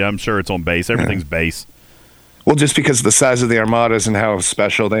honest with you. I'm sure it's on base. Everything's base. Well, just because of the size of the armadas and how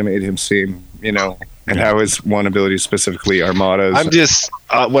special they made him seem, and how his one ability specifically armadas. I'm just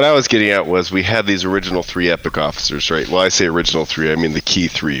what I was getting at was we had these original 3 epic officers, right? Well, I say original 3, I mean the key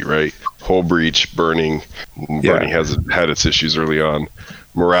 3, right? Hull Breach, Burning. Burning has had its issues early on.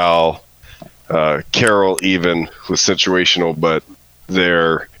 Morale, Carol even was situational, but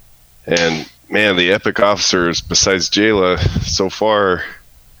there. And man, the epic officers besides Jayla so far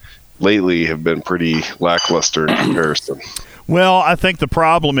lately have been pretty lackluster in comparison. Well, I think the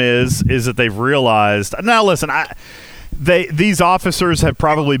problem is that they've realized. Now, listen, these officers have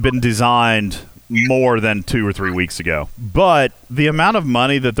probably been designed more than 2 or 3 weeks ago, but the amount of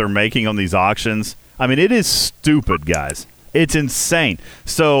money that they're making on these auctions, I mean, it is stupid, guys. It's insane.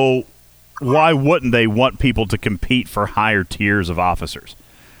 So why wouldn't they want people to compete for higher tiers of officers?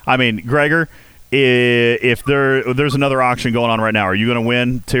 I mean, Gregor, if there's another auction going on right now, are you going to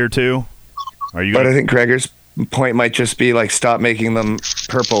win tier 2? But I think Gregor's point might just be like, stop making them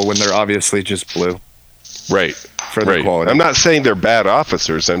purple when they're obviously just blue. Right. For the quality. I'm not saying they're bad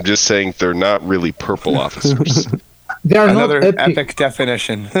officers. I'm just saying they're not really purple officers. They are another not epic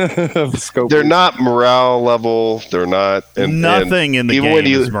definition of scope. They're not morale level. They're not. Nothing in the game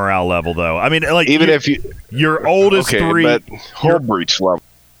is morale level, though. I mean, like even if your oldest 3, but Hull Breach level.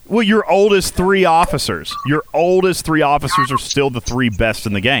 Well, your oldest 3 officers. Your oldest 3 officers are still the 3 best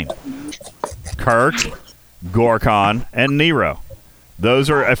in the game. Kirk, Gorkon, and Nero. Those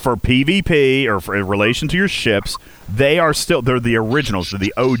are for PvP or for in relation to your ships. They're the originals. They're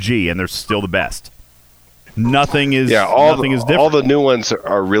the OG, and they're still the best. Nothing is different. All the new ones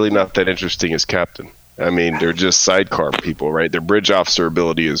are really not that interesting as captain. I mean, they're just sidecar people, right? Their bridge officer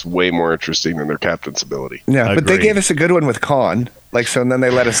ability is way more interesting than their captain's ability. Yeah, but they gave us a good one with Khan. And then they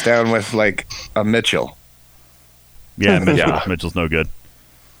let us down with a Mitchell. Yeah, Mitchell's no good.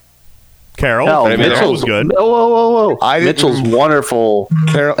 Carol, Mitchell's good. Whoa! Mitchell's wonderful.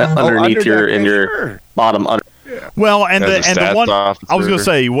 Carol, underneath your bottom. Well, and the one I was going to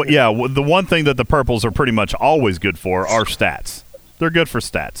say, the one thing that the purples are pretty much always good for are stats. They're good for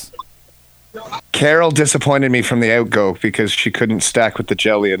stats. Carol disappointed me from the outgo because she couldn't stack with the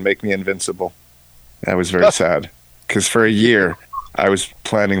jelly and make me invincible. That was very sad. Because for a year, I was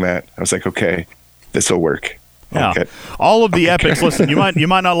planning that. I was like, okay, this will work. Yeah. Okay. All of the epics, listen, you might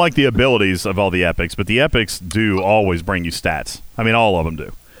not like the abilities of all the epics, but the epics do always bring you stats. I mean, all of them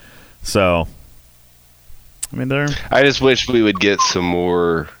do. So, I mean, I just wish we would get some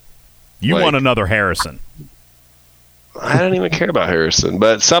more. You want another Harrison. I don't even care about Harrison,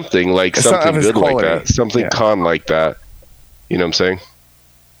 but something good like that. Something Khan like that. You know what I'm saying?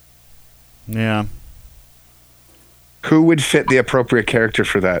 Yeah. Who would fit the appropriate character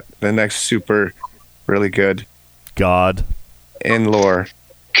for that? The next super really good God in lore.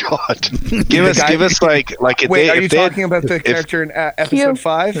 God, give us like. Wait, are you talking about the character in episode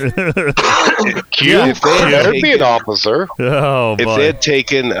 5? Q. That'd be an officer. Oh, if they had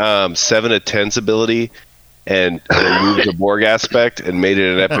taken 7 of 10's ability and removed the Borg aspect and made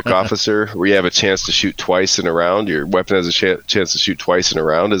it an epic officer, where you have a chance to shoot twice in a round, your weapon has a chance to shoot twice in a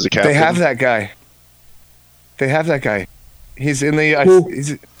round as a captain. They have that guy. He's in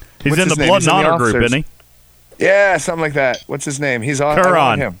the. He's in the Blood and Honor group, isn't he? Yeah, something like that. What's his name? He's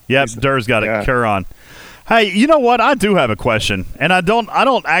on him. Yep, Durr's got it. Kuron. Hey, you know what? I do have a question, and I don't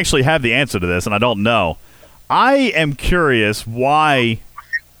actually have the answer to this, and I don't know. I am curious why,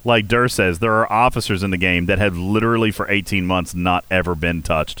 like Durr says, there are officers in the game that have literally for 18 months not ever been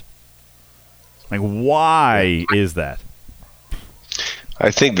touched. Like, why is that?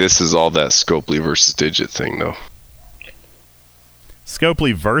 I think this is all that Scopely versus Digit thing, though.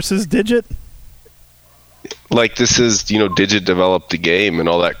 Scopely versus Digit? Like, this is, Digit developed the game and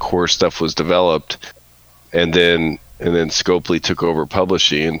all that core stuff was developed, and then Scopely took over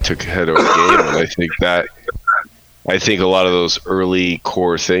publishing and took head over the game, and I think a lot of those early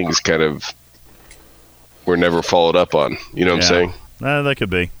core things kind of were never followed up on. You know what I'm saying? That could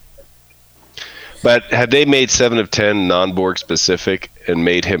be. But had they made 7 of 10 non-Borg specific and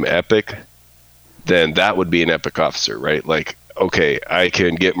made him epic, then that would be an epic officer, right? Like, okay, I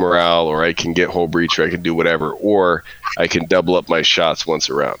can get morale, or I can get Hull Breach, or I can do whatever, or I can double up my shots once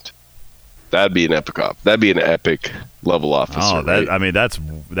a round. That'd be an epic That'd be an epic level officer. Oh, right? I mean, that's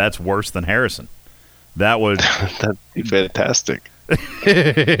worse than Harrison. That'd be fantastic.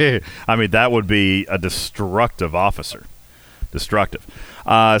 I mean, that would be a destructive officer. Destructive.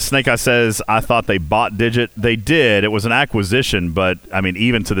 Snake Eye says, I thought they bought Digit. They did. It was an acquisition, but, I mean,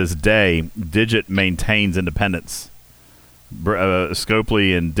 even to this day, Digit maintains independence.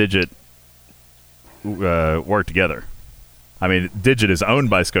 Scopely and Digit work together. I mean, Digit is owned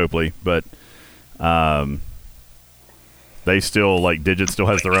by Scopely, but they still, like, Digit still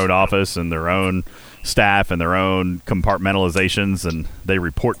has their own office and their own staff and their own compartmentalizations, and they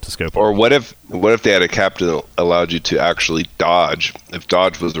report to Scopely. Or what if they had a cap that allowed you to actually dodge? If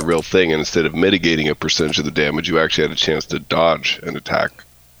dodge was the real thing, and instead of mitigating a percentage of the damage, you actually had a chance to dodge an attack.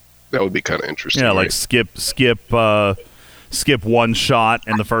 That would be kind of interesting. Yeah, right? like skip one shot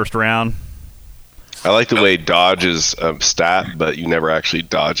in the first round. I like the way dodge is a stat, but you never actually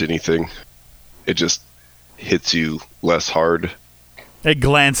dodge anything. It just hits you less hard. It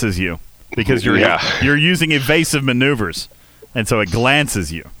glances you because you're using evasive maneuvers, and so it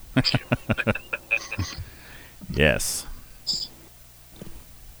glances you. Yes.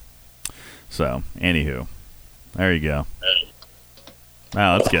 So, anywho, there you go.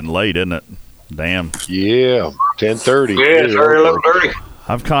 Wow, it's getting late, isn't it? Damn. Yeah, 10:30. Yeah, it's already 11:30.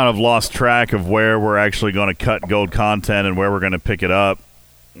 I've kind of lost track of where we're actually going to cut gold content and where we're going to pick it up.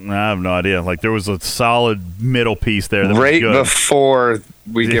 I have no idea. Like, there was a solid middle piece there that right was good. Before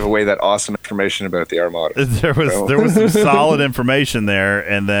we give away that awesome information about the Armada. There was some solid information there,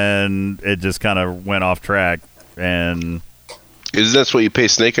 and then it just kind of went off track. And Isn't that what you pay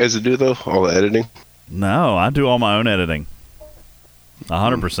Snake Eyes to do, though? All the editing? no, I do all my own editing.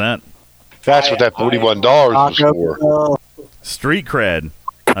 100%. That's what that $41 was for. Street cred.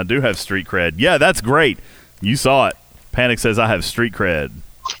 I do have street cred. Yeah, that's great. You saw it. Panic says I have street cred.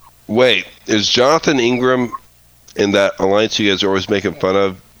 Wait, is Jonathan Ingram in that alliance you guys are always making fun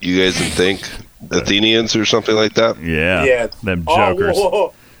of? You guys think Athenians or something like that? Yeah. Them jokers. Oh,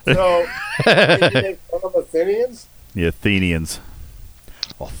 whoa. So, did you make fun of Athenians? The Athenians.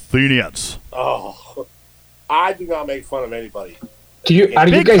 Athenians. Oh, I do not make fun of anybody.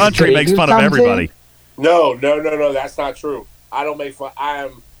 Big country makes fun of everybody. No, that's not true. I don't make fun. I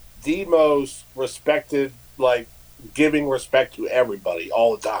am the most respected, like, giving respect to everybody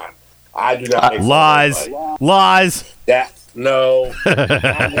all the time. I do not make lies. fun of everybody. Lies. No.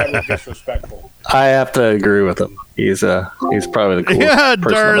 I'm never disrespectful. I have to agree with him. He's probably the coolest Yeah,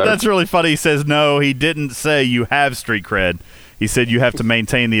 person I've ever- that's really funny. He says, no, he didn't say you have street cred. He said you have to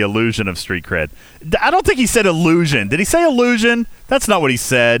maintain the illusion of street cred. I don't think he said illusion. Did he say illusion? That's not what he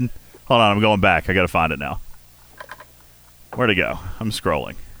said. Hold on, I'm going back. I got to find it now. Where'd it go? I'm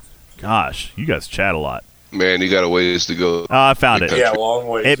scrolling. Gosh, you guys chat a lot. Man, you got a ways to go. I found it. Yeah, long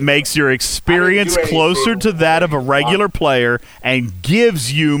ways. It makes your experience closer to that of a regular player and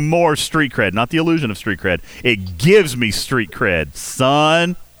gives you more street cred. Not the illusion of street cred. It gives me street cred,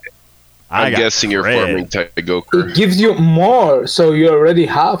 son. I'm guessing you're farming Tygoker. It gives you more, so you already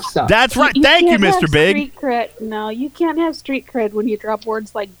have stuff. That's right. Thank you, can't have Mr. Big. Street cred. No, you can't have street cred when you drop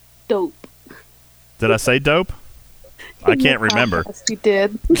words like dope. Did I say dope? I can't remember. Yes, you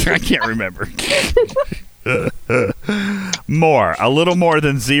did. I can't remember. More. A little more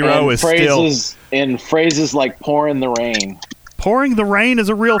than zero And is still... in phrases like pouring the rain. Pouring the rain is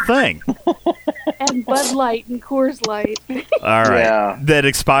a real thing. And Bud Light and Coors Light. All right. Yeah. That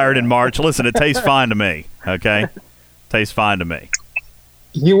expired in March. Listen, it tastes fine to me. Okay? Tastes fine to me.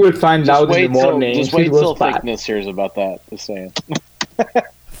 You will find Just out in wait the morning. Just if wait it was till bad. Thickness hears about that. Just saying.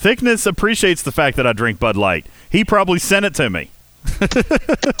 Thickness appreciates the fact that I drink Bud Light. He probably sent it to me.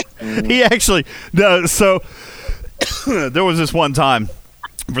 He actually... No, so there was this one time,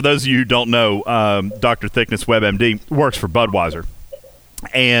 for those of you who don't know, Dr. Thickness WebMD works for Budweiser.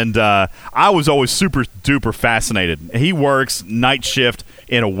 And I was always super duper fascinated. He works night shift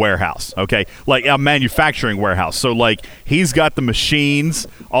in a warehouse, okay? Like a manufacturing warehouse. So, like, he's got the machines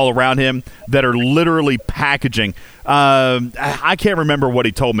all around him that are literally packaging. I can't remember what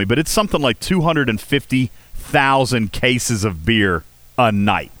he told me, but it's something like 250,000 cases of beer a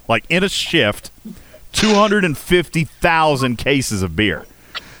night. Like, in a shift, 250,000 cases of beer.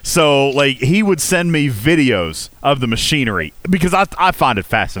 So, like, he would send me videos of the machinery because I find it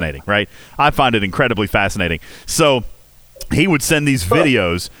fascinating, right? I find it incredibly fascinating. So, he would send these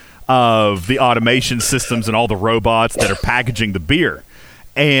videos of the automation systems and all the robots that are packaging the beer.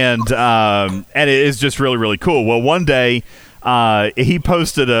 And it is just really, really cool. Well, one day, he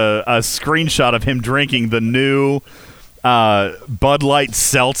posted a screenshot of him drinking the new Bud Light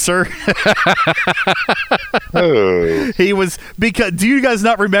seltzer. Oh. He was because do you guys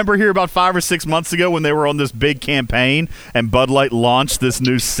not remember here about 5 or 6 months ago when they were on this big campaign and Bud Light launched this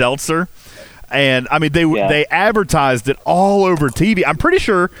new seltzer? And I mean they advertised it all over TV. I'm pretty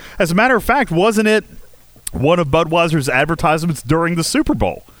sure, as a matter of fact, wasn't it one of Budweiser's advertisements during the Super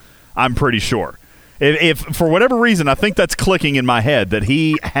Bowl? I'm pretty sure. If for whatever reason, I think that's clicking in my head that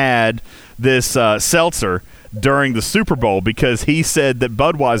he had this seltzer during the Super Bowl because he said that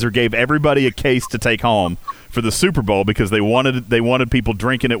Budweiser gave everybody a case to take home for the Super Bowl because they wanted people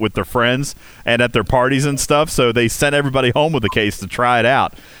drinking it with their friends and at their parties and stuff. So they sent everybody home with a case to try it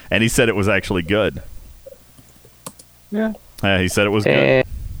out, and he said it was actually good. Yeah. He said it was good.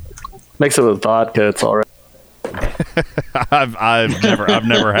 Mix it with vodka, it's all right. I've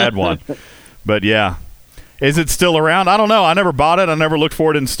never had one, but yeah. Is it still around? I don't know. I never bought it. I never looked for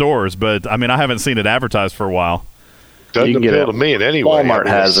it in stores, but I mean, I haven't seen it advertised for a while. Doesn't appeal to me in any way. Walmart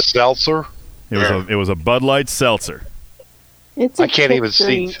has it. Seltzer. It was a Bud Light seltzer. It's a I can't chick even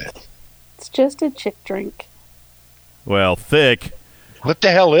drink. see it. It's just a chick drink. Well, thick. What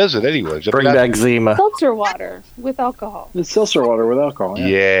the hell is it anyway? Bring back Zima. Seltzer water with alcohol. It's seltzer water with alcohol. Yeah.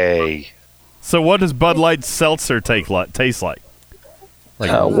 Yay. So what does Bud Light seltzer taste like?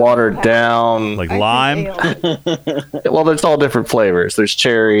 Watered down. Like lime? Well, there's all different flavors. There's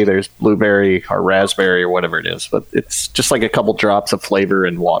cherry, there's blueberry or raspberry or whatever it is. But it's just like a couple drops of flavor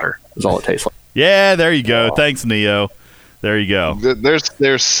in water is all it tastes like. Yeah, there you go. Thanks, Neo. There you go.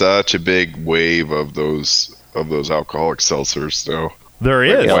 There's such a big wave of those alcoholic seltzers, though. There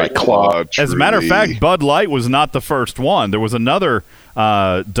is. White Claw, as a matter of Truly. fact, Bud Light was not the first one. There was another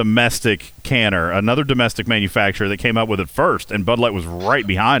domestic canner, another domestic manufacturer that came up with it first, and Bud Light was right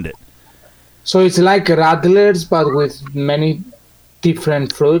behind it. So it's like Radlers, but with many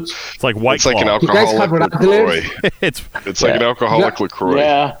different fruits. It's like White Claw. It's like an You guys have alcoholic Radlers? LaCroix. It's like an alcoholic LaCroix.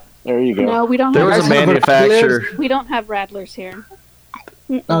 Yeah, there you go. No, we don't There have was a Radlers. manufacturer. We don't have Radlers here.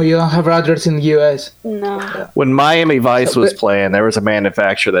 No, you don't have Radlers in the U.S. No. When Miami Vice was playing, there was a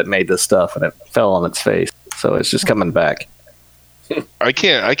manufacturer that made this stuff, and it fell on its face. So it's just coming back. I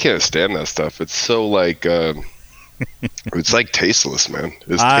can't stand that stuff. It's so like it's like tasteless, man.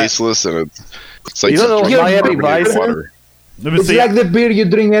 It's tasteless, and it's like You don't know what drinking Miami carbonated Vice is? water. It's like the beer you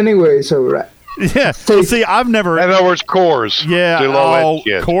drink anyway, so right. Yeah. Well, see, I've never. In other words, Coors. Yeah. The low-end Oh,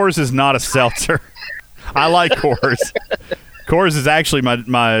 shit. Coors is not a seltzer. I like Coors. Coors is actually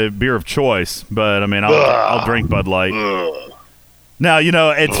my beer of choice, but I mean, I'll drink Bud Light. Now,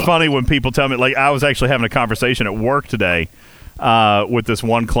 it's funny when people tell me, like, I was actually having a conversation at work today with this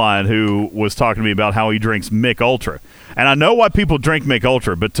one client who was talking to me about how he drinks Mick Ultra. And I know why people drink Mick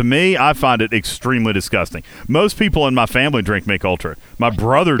Ultra, but to me, I find it extremely disgusting. Most people in my family drink Mick Ultra. My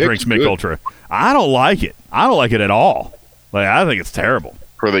brother drinks Mick good. Ultra. I don't like it. I don't like it at all. Like, I think it's terrible.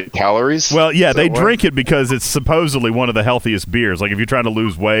 For the calories? Well, yeah, Is they that why? drink it because it's supposedly one of the healthiest beers. Like if you're trying to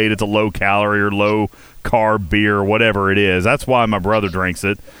lose weight, it's a low calorie or low carb beer or whatever it is. That's why my brother drinks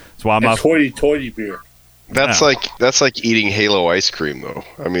it. That's why my It's hoity-toity beer. That's like eating Halo ice cream, though.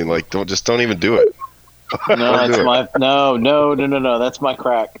 I mean, like, don't even do it. No, Don't do that's it. no. That's my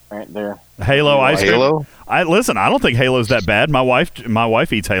crack right there. Halo ice cream. Halo? I don't think Halo's that bad. My wife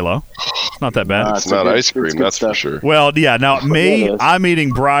eats Halo. It's not that bad. It's not ice cream, that's for sure. Well, yeah. Now Yeah, me, it is. I'm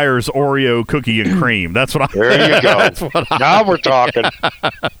eating Breyer's Oreo cookie and cream. That's what I. There you go. That's what Now we're talking.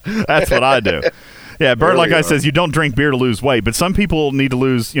 That's what I do. Yeah, Bert, There like we I go. says, you don't drink beer to lose weight, but some people need to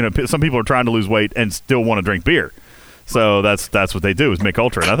lose. Some people are trying to lose weight and still want to drink beer. So that's what they do is Mick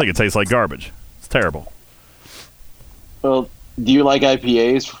Ultra, and I think it tastes like garbage. It's terrible. Well, do you like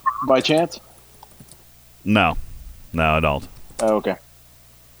IPAs by chance? No, I don't. Oh, okay.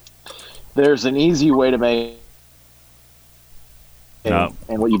 There's an easy way to make. No.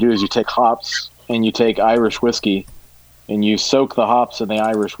 And what you do is you take hops and you take Irish whiskey, and you soak the hops in the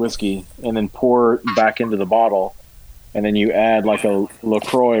Irish whiskey, and then pour back into the bottle, and then you add like a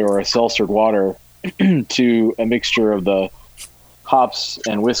LaCroix or a seltzered water to a mixture of the hops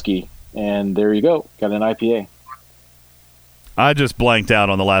and whiskey, and there you go, got an IPA. I just blanked out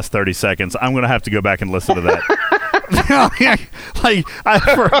on the last 30 seconds. I'm going to have to go back and listen to that.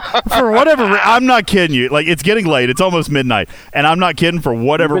 For whatever I'm not kidding you. Like, it's getting late. It's almost midnight. And I'm not kidding for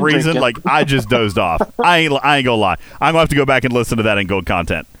whatever You've been reason. drinking. Like, I just dozed off. I ain't going to lie. I'm going to have to go back and listen to that in Gold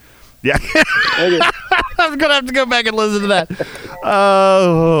Content. Yeah. I'm going to have to go back and listen to that.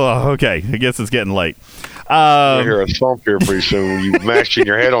 Oh, okay. I guess it's getting late. I hear a thump here pretty soon. You mashing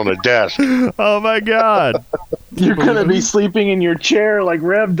your head on the desk. Oh, my God. You're gonna be sleeping in your chair like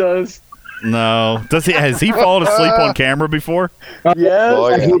Rev does. No. Has he fallen asleep on camera before? Yes. Oh,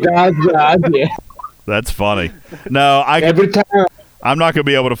 yeah. He does that, yeah. That's funny. No, Every time. I'm not going to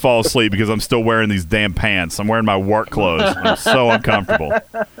be able to fall asleep because I'm still wearing these damn pants. I'm wearing my work clothes. I'm so uncomfortable.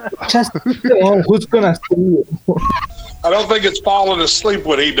 Just who's gonna see you? I don't think it's falling asleep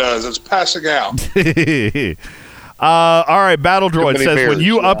what he does. It's passing out. All right, Battle Droid many says beers, when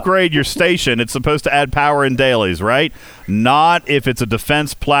you yeah. upgrade your station, it's supposed to add power in dailies, right? Not if it's a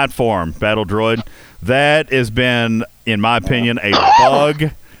defense platform, Battle Droid. That has been, in my opinion, a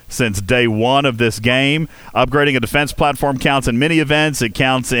bug since day one of this game. Upgrading a defense platform counts in mini events. It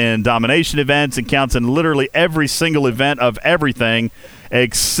counts in domination events. It counts in literally every single event of everything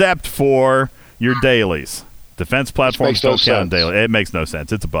except for your dailies. Defense platforms don't count in daily. It makes no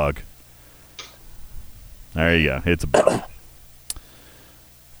sense. It's a bug. There you go. It's a bug.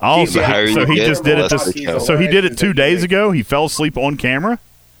 Also, so he just did it. So he did it 2 days ago. He fell asleep on camera.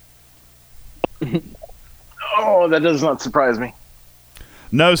 Oh, that does not surprise me.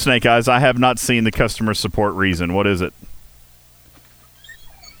 No, Snake Eyes, I have not seen the customer support reason. What is it?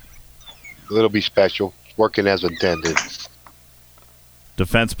 It'll be special. Working as intended.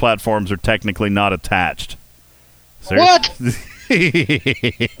 Defense platforms are technically not attached. What?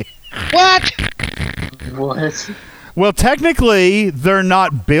 What? What? Well, technically, they're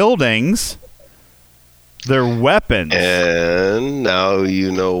not buildings. They're weapons. And now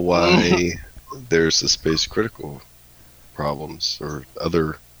you know why there's the space critical problems or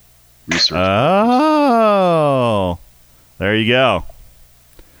other research. Oh, there you go.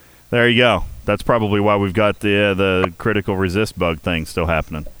 There you go. That's probably why we've got the critical resist bug thing still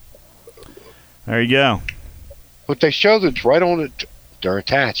happening. There you go. But they show that's right on it. They're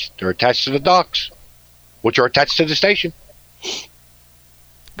attached. They're attached to the docks, which are attached to the station.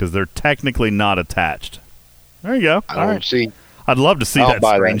 Because they're technically not attached. There you go. I don't see. I'd love to see that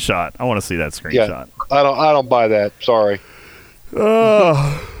screenshot. I want to see that screenshot. Yeah, I don't buy that. Sorry.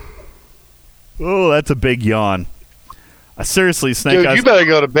 Oh, that's a big yawn. Seriously, Snake Dude, Eyes. you better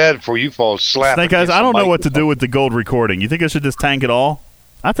go to bed before you fall asleep. Snake Eyes, I don't know what to do with the gold recording. You think I should just tank it all?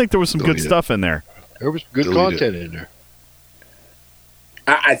 I think there was some good stuff in there. There was good content in there.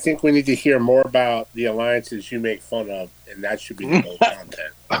 I think we need to hear more about the alliances you make fun of, and that should be the whole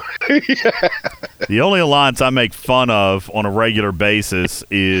content. The only alliance I make fun of on a regular basis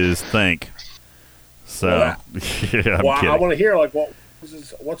is Think. So, yeah, I'm kidding. I want to hear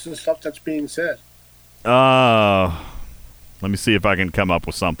what's the stuff that's being said. Let me see if I can come up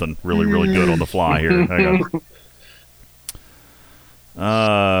with something really, really good on the fly here. Hang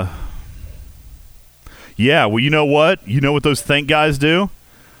on. Yeah, well, you know what? You know what those Think guys do?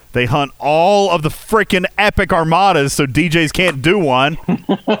 They hunt all of the frickin' epic armadas so DJs can't do one.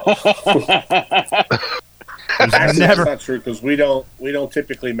 Actually, that's not true because we don't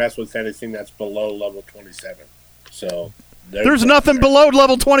typically mess with anything that's below level 27. So there's nothing below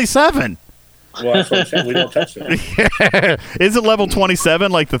level 27. Well, that's what I'm saying. We don't touch that. Is it level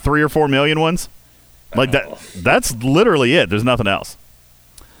 27 like the 3 or 4 million ones? Like that? That's literally it. There's nothing else.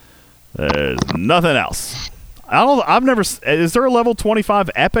 There's nothing else. I've never. Is there a level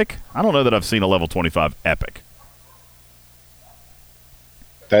 25 epic? I don't know that I've seen a level 25 epic.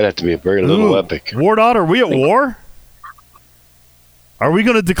 That'd have to be a very little epic. War Dot, are we at war? Are we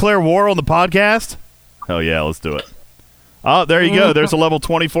going to declare war on the podcast? Hell yeah, let's do it. Oh, there you go. There's a level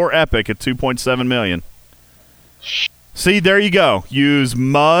 24 epic at 2.7 million. See, there you go. Use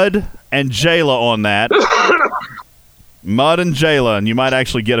Mud and Jayla on that. Mud and Jayla, and you might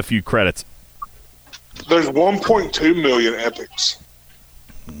actually get a few credits. There's 1.2 million epics.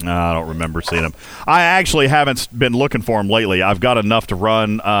 I don't remember seeing them. I actually haven't been looking for them lately. I've got enough to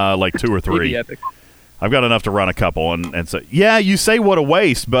run like 2 or 3. Epic. I've got enough to run a couple, and so yeah, you say what a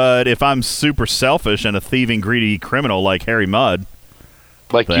waste, but if I'm super selfish and a thieving, greedy criminal like Harry Mudd,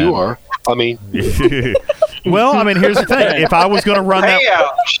 like then, you are, I mean, well, I mean, here's the thing: if I was going to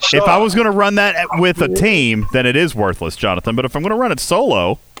run that, with a team, then it is worthless, Jonathan. But if I'm going to run it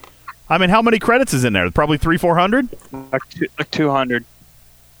solo, I mean, how many credits is in there? Probably 300-400. Like 200.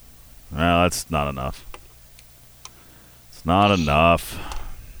 Well, that's not enough. It's not enough.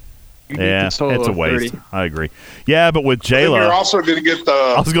 Yeah, it's a waste. 30. I agree. Yeah, but with Jayla, you're also going to get the.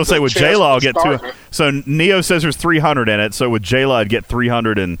 I was going to say with Jayla, I'll get 2. So Neo says there's 300 in it. So with Jayla, I'd get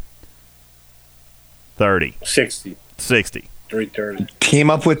 330. 60. 330. Team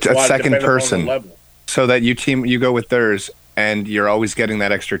up with a second person, so that you go with theirs, and you're always getting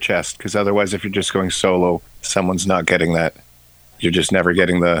that extra chest. Because otherwise, if you're just going solo, someone's not getting that. You're just never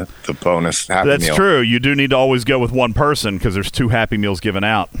getting the bonus Happy Meal. That's true. You do need to always go with one person because there's 2 Happy Meals given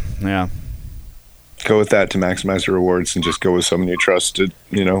out. Yeah. Go with that to maximize the rewards and just go with someone you trust to,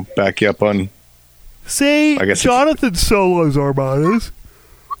 back you up on. See, Jonathan solos Armadas.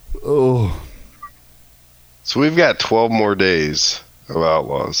 Oh. So we've got 12 more days of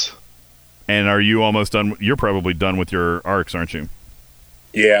Outlaws. And are you almost done? You're probably done with your arcs, aren't you?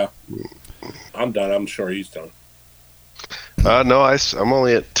 Yeah. I'm done. I'm sure he's done. No, I'm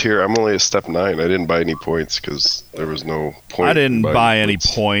only at tier. I'm only at step 9. I didn't buy any points because there was no point. I didn't buy any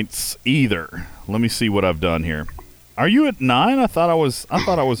points either. Let me see what I've done here. Are you at 9? I thought I was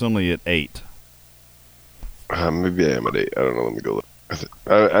only at 8. Maybe I am at 8. I don't know. Let me go look.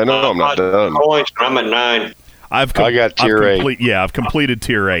 I know I'm not done. Points. I'm at 9. I got tier 8. Yeah, I've completed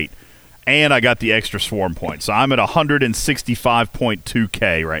tier 8. And I got the extra swarm points. So I'm at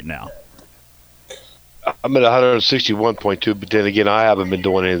 165.2K right now. I'm at 161.2, but then again, I haven't been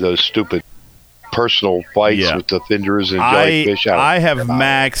doing any of those stupid personal fights with the Finders and Jellyfish. I have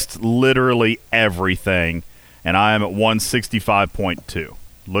maxed literally everything, and I am at 165.2.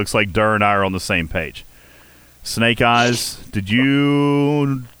 Looks like Durr and I are on the same page. Snake Eyes, did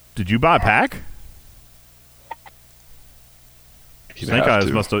you buy a pack? Snake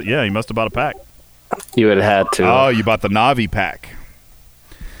Eyes must have. Yeah, he must have bought a pack. You would have had to. Oh, you bought the Navi pack.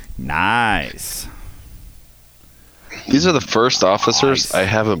 Nice. These are the first officers I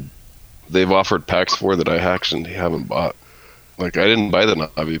haven't. They've offered packs for that I actually haven't bought. Like I didn't buy the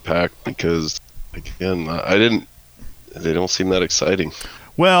Navi pack because, again, I didn't. They don't seem that exciting.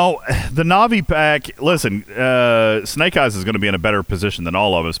 Well, the Navi pack. Listen, Snake Eyes is going to be in a better position than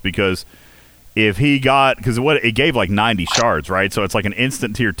all of us because. If he got, because it gave like 90 shards, right? So it's like an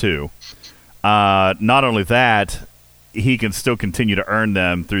instant tier 2. Not only that, he can still continue to earn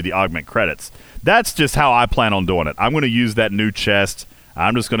them through the augment credits. That's just how I plan on doing it. I'm going to use that new chest.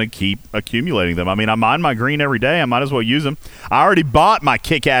 I'm just going to keep accumulating them. I mean, I mine my green every day. I might as well use them. I already bought my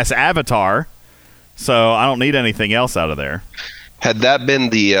kick-ass avatar, so I don't need anything else out of there. Had that been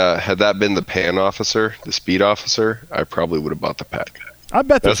the pan officer, the speed officer, I probably would have bought the pack. I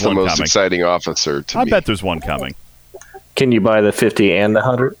bet there's one coming. That's the most exciting officer to me. I bet there's one coming. Can you buy the 50 and the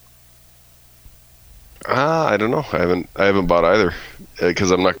 100? I don't know. I haven't bought either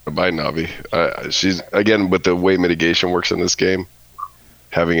because I'm not going to buy Navi. She's again with the way mitigation works in this game.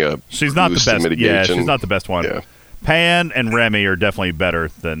 Having a she's not the best. Yeah, she's not the best one. Yeah. Pan and Remy are definitely better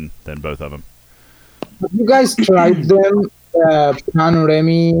than both of them. Have you guys tried them, Pan,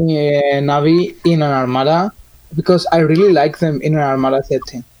 Remy, Navi in an Armada? Because I really like them in an Armada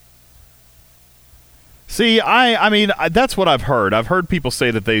setting. See, I mean, that's what I've heard. I've heard people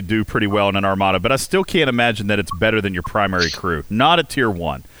say that they do pretty well in an Armada, but I still can't imagine that it's better than your primary crew. Not at Tier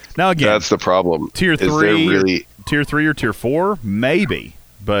 1. Now, again... That's the problem. Tier 3, Tier 3 or Tier 4? Maybe.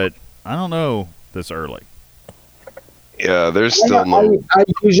 But I don't know this early. Yeah, there's still no... I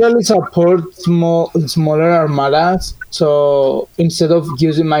usually support smaller Armadas, so instead of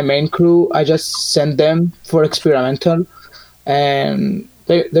using my main crew, I just send them for experimental, and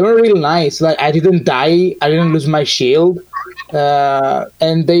they were really nice. Like I didn't die, I didn't lose my shield,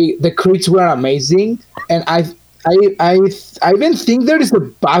 and the crits were amazing. And I even think there is a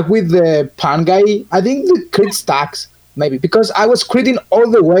bug with the Pan guy. I think the crit stacks maybe because I was critting all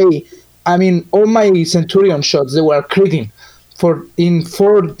the way. I mean, all my Centurion shots, they were critting in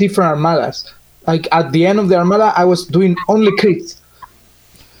 4 different Armadas. Like, at the end of the Armada, I was doing only crits.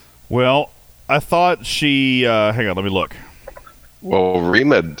 Well, I thought she... hang on, let me look. Well,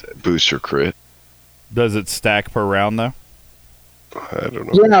 Remad boosts your crit. Does it stack per round, though? I don't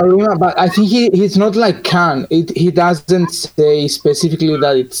know. Yeah, Rima, but I think he's not like Khan. He doesn't say specifically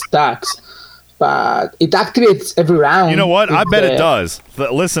that it stacks. But it activates every round. You know what? I bet it does.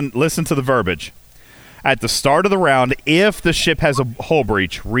 Listen to the verbiage. At the start of the round, if the ship has a hull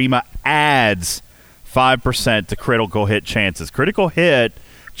breach, Rima adds 5% to critical hit chances. Critical hit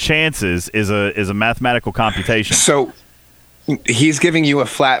chances is a mathematical computation. So he's giving you a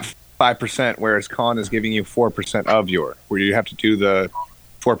flat 5%, whereas Khan is giving you 4% of where you have to do the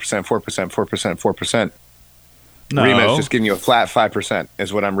 4%, 4%, 4%, 4%. No. Rima is just giving you a flat 5%,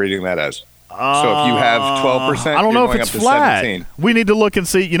 is what I'm reading that as. So if you have 12%, I don't know if going it's up to flat. 17. We need to look and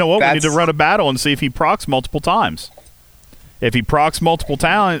see. You know what? We need to run a battle and see if he procs multiple times. If he procs multiple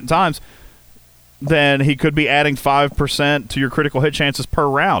times, then he could be adding 5% to your critical hit chances per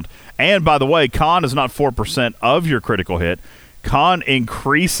round. And by the way, Khan is not 4% of your critical hit. Khan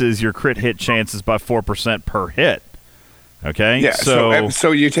increases your crit hit chances by 4% per hit. Okay? Yeah.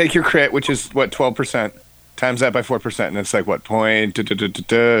 So you take your crit, which is what 12%. Times that by 4%, and it's like what point, or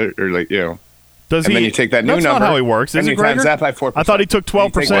like Does and he? then you take that new that's number. Not how he works. And Is you it, Gregor? times that by 4%. I thought he took 12%.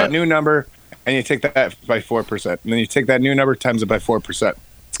 You take that new number, and you take that by 4%, and then you take that new number times it by 4%.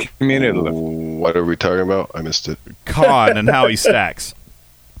 It's cumulative. What are we talking about? I missed it. Khan and how he stacks.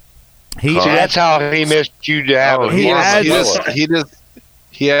 That's how he missed you to have He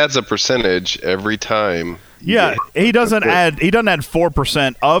adds a percentage every time. Yeah, he doesn't add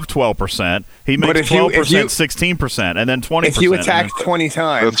 4% of 12%. He makes 12% 16%, and then 20%. If you attack 20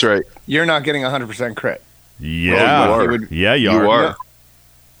 times, that's right. You're not getting 100% crit. Yeah, you are.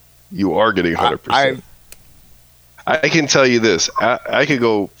 You are getting 100%. I can tell you this. I could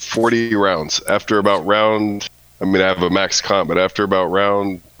go 40 rounds after about round. I mean, I have a max comp, but after about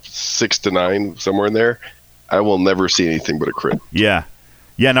round 6 to 9, somewhere in there, I will never see anything but a crit. Yeah.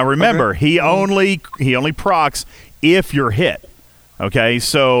 Now remember, he only procs if you're hit. Okay,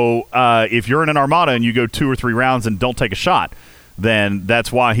 so if you're in an Armada and you go 2 or 3 rounds and don't take a shot, then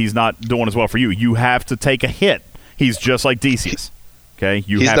that's why he's not doing as well for you. You have to take a hit. He's just like Decius. Okay,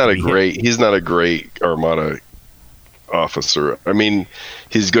 he's not a great Armada officer. I mean,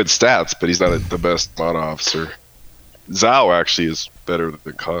 he's good stats, but he's not the best Armada officer. Zao actually is better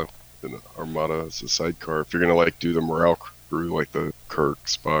than Khan in Armada as a sidecar. If you're gonna like do the morale crew like the Kirk,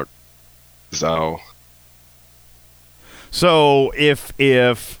 Spock, Zao. So if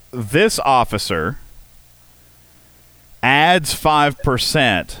this officer adds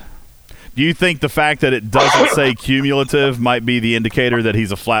 5%, do you think the fact that it doesn't say cumulative might be the indicator that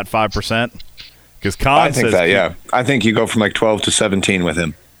he's a flat 5%? Because Khan says I think you go from like 12 to 17 with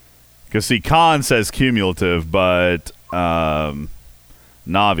him. Because see, Khan says cumulative, but Navi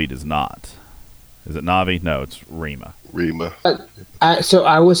does not. Is it Navi? No, it's Rima. So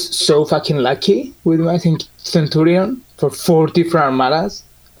I was so fucking lucky with my Centurion for 4 different armadas.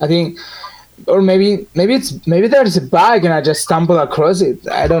 I think, or maybe there's a bug and I just stumbled across it.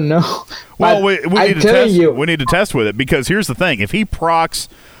 I don't know. Well, we need to test. We need to test with it because here's the thing: if he procs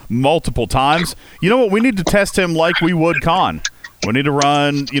multiple times, you know what? We need to test him like we would Khan. We need to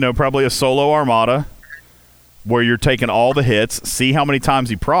run, probably a solo armada where you're taking all the hits, see how many times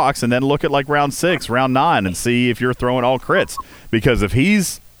he procs, and then look at like round 6, round 9, and see if you're throwing all crits. Because if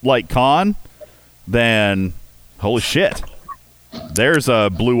he's like Khan, then holy shit, there's a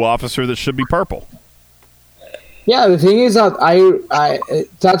blue officer that should be purple. Yeah, the thing is that I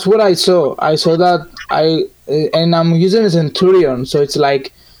that's what I saw. I saw that and I'm using a Centurion, so it's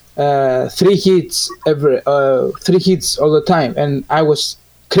like 3 hits all the time, and I was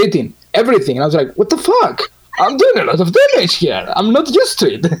critting everything. And I was like, what the fuck? I'm doing a lot of damage here. I'm not used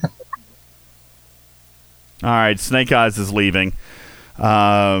to it. All right, Snake Eyes is leaving.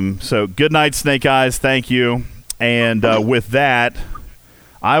 So good night, Snake Eyes. Thank you. And with that,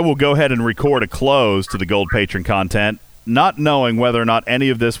 I will go ahead and record a close to the Gold Patron content, not knowing whether or not any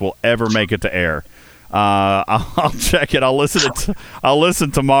of this will ever make it to air. I'll check it. I'll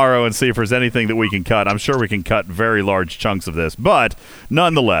listen tomorrow and see if there's anything that we can cut. I'm sure we can cut very large chunks of this, but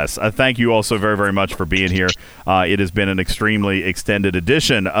nonetheless, I thank you also very, very much for being here. It has been an extremely extended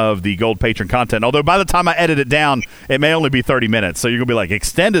edition of the Gold Patron content, although by the time I edit it down, it may only be 30 minutes, so you're going to be like,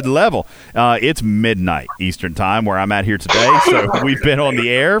 extended level. It's midnight Eastern time where I'm at here today, so we've been on the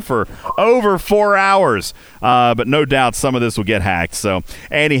air for over 4 hours, but no doubt some of this will get hacked. So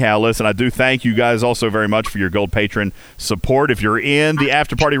anyhow, listen, I do thank you guys also very much for your Gold Patron support. If you're in the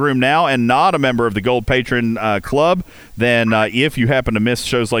After Party room now and not a member of the Gold Patron Club, then if you happen to miss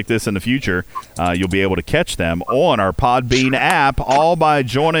shows like this in the future, you'll be able to catch them on our Podbean app, all by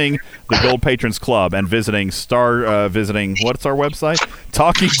joining the Gold Patrons Club and visiting what's our website?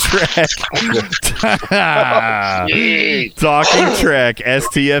 Talking Trek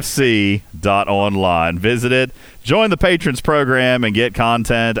STFC.online. Visit it, join the Patrons program, and get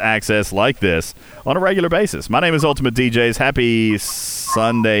content access like this on a regular basis. My name is Ultimate DJs. Happy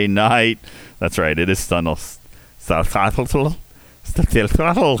Sunday night. That's right, it is Sunday.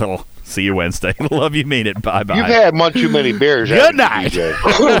 See you Wednesday. Love you, mean it. Bye-bye. You've had one too many beers. Good night.